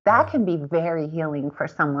LGBTQ. That Yeah. can be very healing for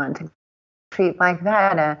someone to treat like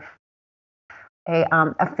that, a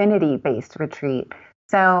affinity based retreat.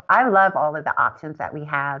 So I love all of the options that we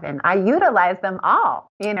have, and I utilize them all,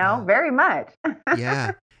 Yeah. very much.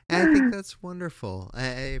 Yeah. And I think that's wonderful. I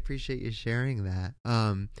appreciate you sharing that.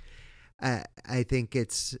 I think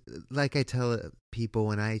it's like I tell people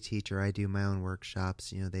when I teach or I do my own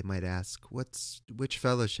workshops, they might ask, which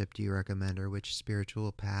fellowship do you recommend or which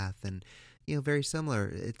spiritual path? And, very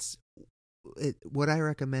similar. What I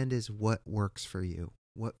recommend is what works for you,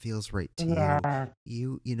 what feels right to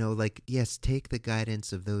you. Yes. Like, yes, take the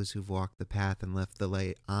guidance of those who've walked the path and left the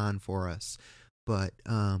light on for us. But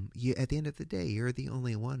at the end of the day, you're the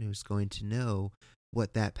only one who's going to know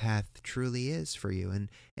what that path truly is for you, and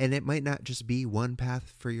it might not just be one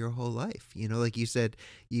path for your whole life. Like you said,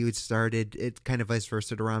 you had started it kind of vice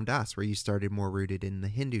versa to Ram Dass, where you started more rooted in the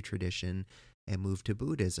Hindu tradition and moved to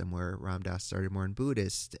Buddhism, where Ram Dass started more in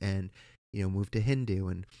Buddhist and moved to Hindu.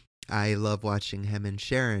 And I love watching him and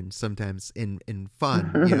Sharon sometimes in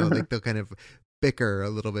fun, like they'll kind of bicker a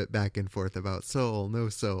little bit back and forth about soul, no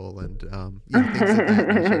soul, and things of that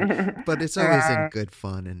nature. But it's always in Right. good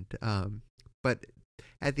fun. And but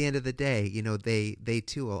at the end of the day, they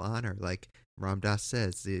too will honor, like Ram Dass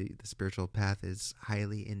says, the spiritual path is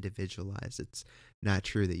highly individualized. It's not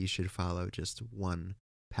true that you should follow just one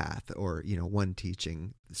path or one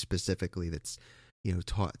teaching specifically that's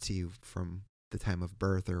taught to you from the time of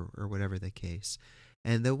birth or whatever the case.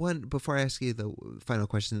 And the one, before I ask you the final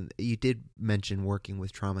question, you did mention working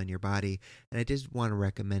with trauma in your body, and I just want to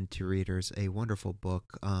recommend to readers a wonderful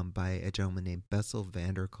book by a gentleman named Bessel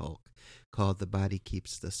van der Kolk called "The Body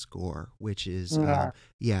Keeps the Score," which is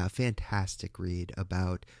Yeah. a fantastic read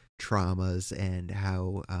about traumas and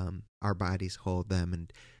how our bodies hold them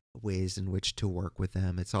and ways in which to work with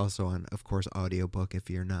them. It's also on, of course, audiobook if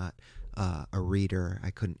you're not a reader. I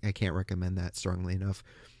can't recommend that strongly enough.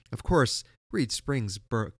 Of course, read Spring's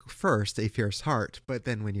book first, A Fierce Heart, but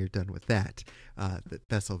then when you're done with that, the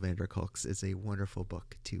Bessel van der Kolk's is a wonderful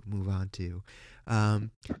book to move on to.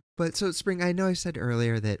 But so, Spring, I know I said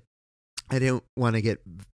earlier that I didn't want to get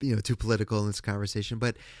too political in this conversation,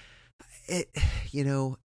 but it,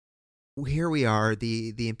 here we are.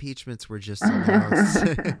 The impeachments were just announced.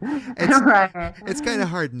 Right. It's kind of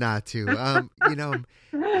hard not to.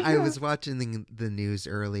 I was watching the news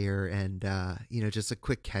earlier, and just a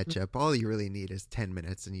quick catch up. All you really need is 10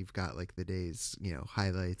 minutes, and you've got like the day's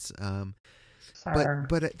highlights. Sure.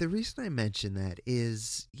 But the reason I mention that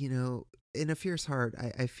is, in A Fierce Heart,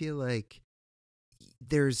 I feel like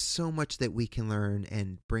there's so much that we can learn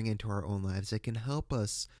and bring into our own lives that can help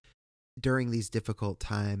us during these difficult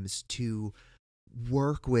times to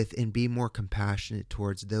work with and be more compassionate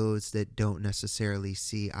towards those that don't necessarily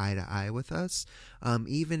see eye to eye with us,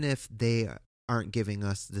 even if they aren't giving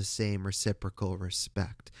us the same reciprocal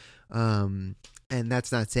respect. And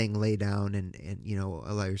that's not saying lay down and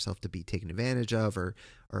allow yourself to be taken advantage of or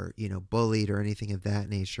bullied or anything of that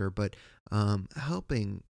nature, but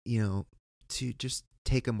helping to just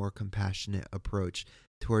take a more compassionate approach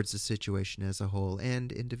towards the situation as a whole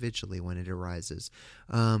and individually when it arises.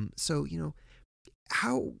 So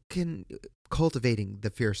how can cultivating the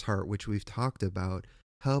fierce heart, which we've talked about,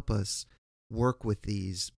 help us work with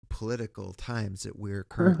these political times that we're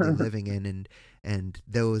currently living in and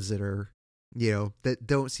those that are, that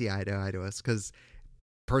don't see eye to us? Because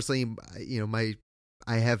personally,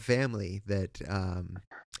 I have family that,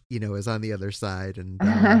 is on the other side, and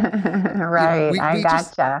right. I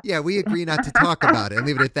gotcha. We agree not to talk about it and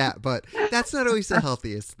leave it at that. But that's not always the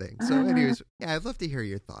healthiest thing. So, anyways, I'd love to hear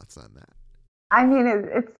your thoughts on that. I mean,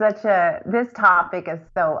 it's this topic is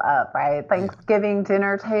so up, right? Thanksgiving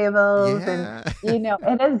dinner tables, and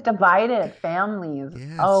it has divided families.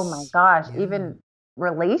 Yes. Oh my gosh, even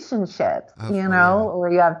relationships,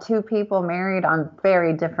 where you have two people married on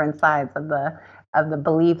very different sides of the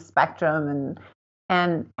belief spectrum,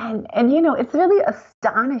 and it's really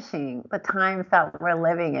astonishing the times that we're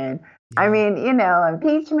living in. Yeah. I mean,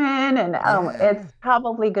 impeachment and it's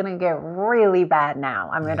probably going to get really bad now.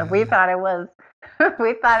 I mean, if we thought it was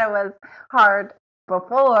hard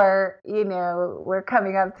before, we're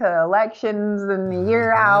coming up to elections and the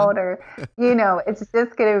year out, or it's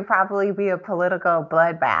just going to probably be a political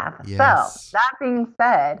bloodbath. Yes. So that being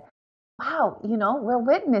said, wow, we're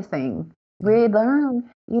witnessing. We learn,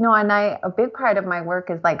 and a big part of my work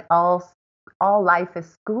is like all life is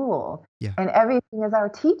school, and everything is our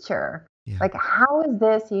teacher. Yeah. Like, how is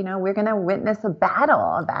this, we're going to witness a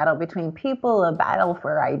battle between people, a battle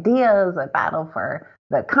for ideas, a battle for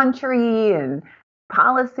the country and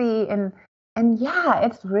policy. And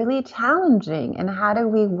it's really challenging. And how do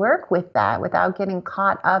we work with that without getting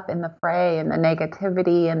caught up in the fray and the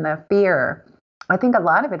negativity and the fear? I think a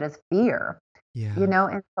lot of it is fear. Yeah.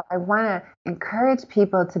 And so I want to encourage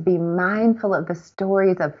people to be mindful of the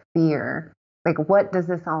stories of fear. Like, what does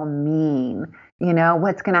this all mean?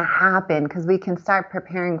 What's going to happen? Because we can start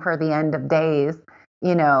preparing for the end of days,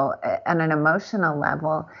 on an emotional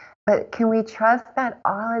level. But can we trust that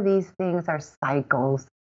all of these things are cycles,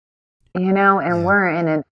 and we're in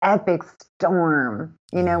an epic storm.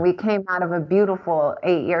 We came out of a beautiful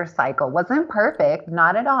 8-year cycle. Wasn't perfect,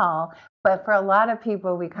 not at all. But for a lot of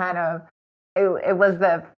people, we kind of, it was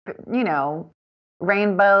the,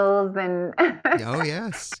 rainbows and oh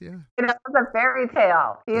yes, yeah. It was a fairy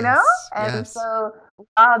tale, and so we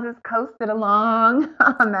all just coasted along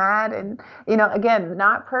on that, and again,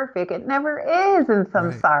 not perfect. It never is in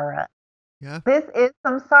samsara. Right. Yeah. This is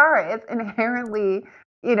samsara. It's inherently,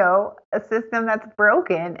 a system that's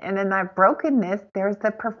broken, and in that brokenness, there's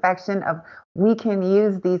the perfection of we can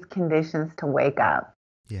use these conditions to wake up.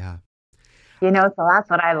 Yeah. So that's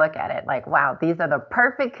what I look at it like. Wow, these are the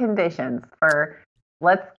perfect conditions for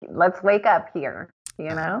let's wake up here.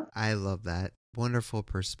 I love that. Wonderful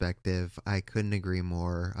perspective. I couldn't agree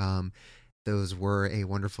more. Those were a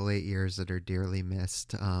wonderful 8 years that are dearly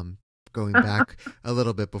missed. Going back a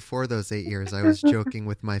little bit before those 8 years, I was joking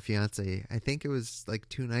with my fiance. I think it was like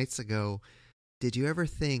 2 nights ago. Did you ever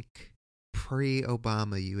think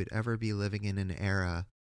pre-Obama you would ever be living in an era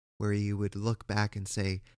where you would look back and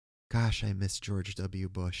say, gosh, I miss George W.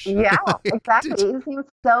 Bush? Yeah, exactly. He seems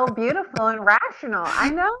so beautiful and rational. I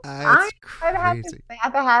know.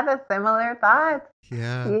 I've had a similar thought.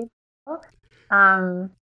 Yeah.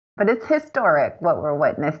 But it's historic what we're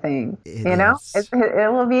witnessing.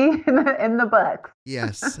 It will be in the books.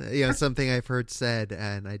 Yes. Something I've heard said,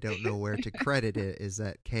 and I don't know where to credit it, is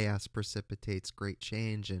that chaos precipitates great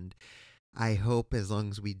change. And I hope as long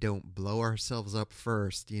as we don't blow ourselves up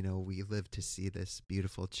first, we live to see this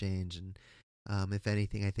beautiful change. And if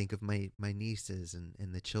anything, I think of my nieces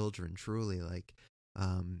and the children, truly, like,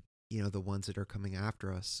 the ones that are coming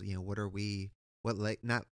after us.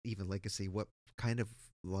 Not even legacy, what kind of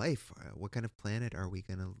life, what kind of planet are we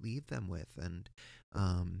going to leave them with? And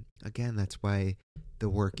again, that's why the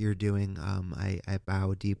work you're doing. I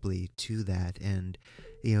bow deeply to that, and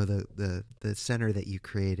the center that you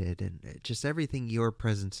created, and just everything your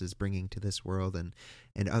presence is bringing to this world, and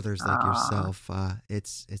others like yourself.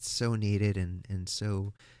 It's so needed, and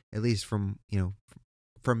so, at least from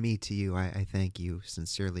me to you, I thank you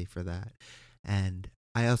sincerely for that. And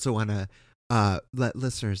I also want to let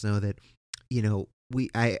listeners know that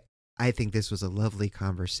I think this was a lovely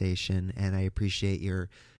conversation, and I appreciate your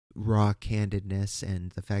raw candidness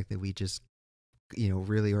and the fact that we just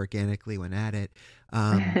really organically went at it.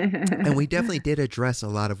 And we definitely did address a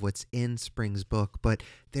lot of what's in Spring's book, but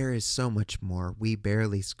there is so much more. We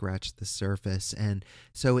barely scratched the surface. And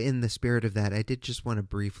so in the spirit of that, I did just want to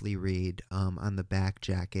briefly read on the back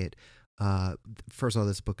jacket. First of all,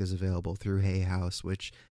 this book is available through Hay House,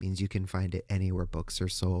 which means you can find it anywhere books are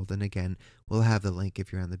sold. And again, we'll have the link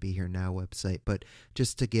if you're on the Be Here Now website. But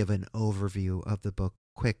just to give an overview of the book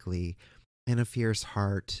quickly, in A Fierce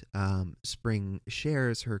Heart, Spring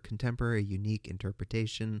shares her contemporary unique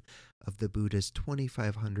interpretation of the Buddha's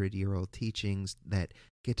 2,500-year-old teachings that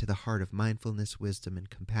get to the heart of mindfulness, wisdom, and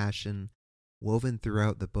compassion. Woven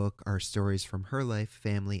throughout the book are stories from her life,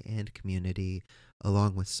 family, and community,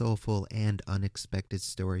 along with soulful and unexpected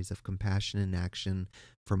stories of compassion and action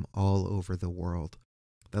from all over the world.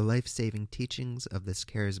 The life-saving teachings of this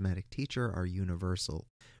charismatic teacher are universal.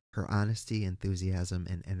 Her honesty, enthusiasm,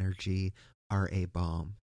 and energy are a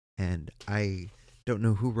balm. And I don't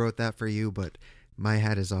know who wrote that for you, but my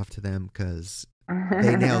hat is off to them because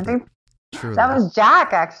they nailed it. Truly. That was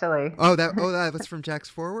Jack, actually. Oh, that was from Jack's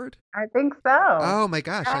Forward? I think so. Oh my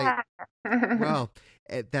gosh. Well,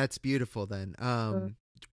 that's beautiful then.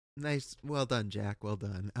 Nice. Well done, Jack. Well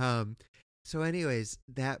done. So anyways,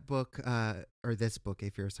 that book, or this book, A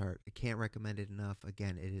Fierce Heart, I can't recommend it enough.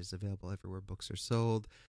 Again, it is available everywhere books are sold.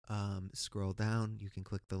 Scroll down, you can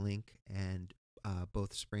click the link, and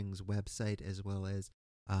both Spring's website as well as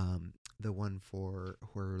the one for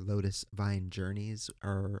her Lotus Vine Journeys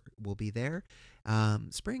will be there.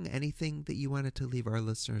 Spring, anything that you wanted to leave our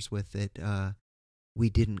listeners with that we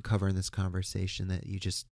didn't cover in this conversation that you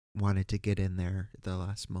just wanted to get in there at the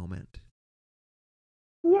last moment?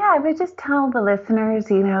 Yeah, I would just tell the listeners,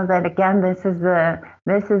 that again, this is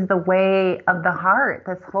the way of the heart,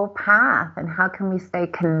 this whole path, and how can we stay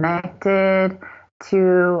connected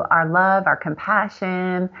to our love, our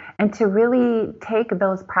compassion, and to really take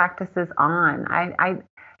those practices on.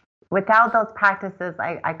 Without those practices,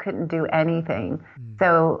 I couldn't do anything.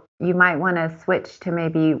 So you might want to switch to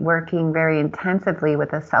maybe working very intensively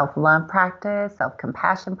with a self-love practice,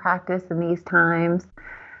 self-compassion practice in these times.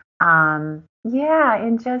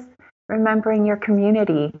 And just remembering your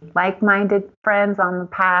community, like-minded friends on the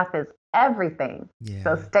path is everything. Yeah.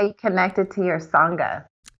 So stay connected to your Sangha.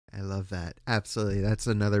 I love that. Absolutely. That's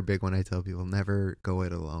another big one I tell people. Never go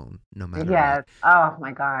it alone, no matter what. Oh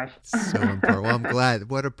my gosh. So important. Well, I'm glad.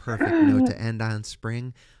 What a perfect note to end on,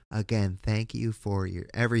 Spring. Again, thank you for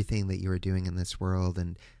everything that you are doing in this world,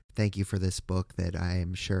 and thank you for this book that I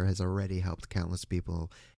am sure has already helped countless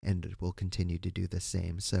people and will continue to do the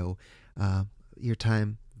same. So your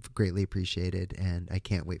time, greatly appreciated, and I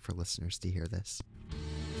can't wait for listeners to hear this.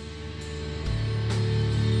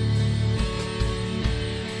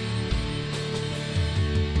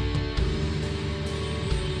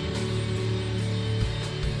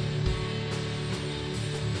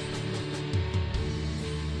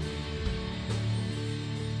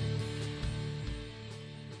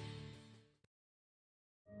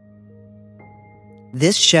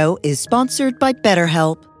 This show is sponsored by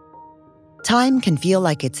BetterHelp. Time can feel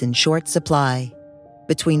like it's in short supply.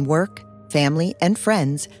 Between work, family, and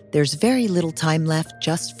friends, there's very little time left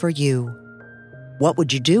just for you. What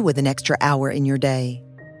would you do with an extra hour in your day?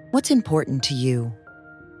 What's important to you?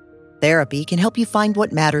 Therapy can help you find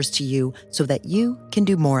what matters to you so that you can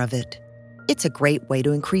do more of it. It's a great way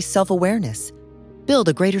to increase self-awareness, build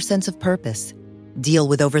a greater sense of purpose, deal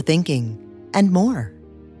with overthinking, and more.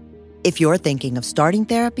 If you're thinking of starting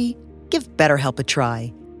therapy, give BetterHelp a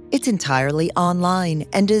try. It's entirely online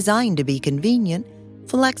and designed to be convenient,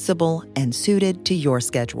 flexible, and suited to your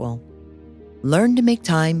schedule. Learn to make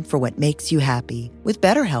time for what makes you happy with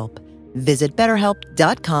BetterHelp. Visit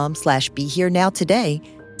BetterHelp.com/BeHereNow today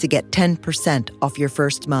to get 10% off your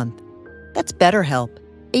first month. That's BetterHelp,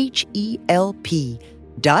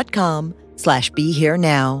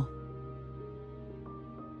 HELP.com/BeHereNow.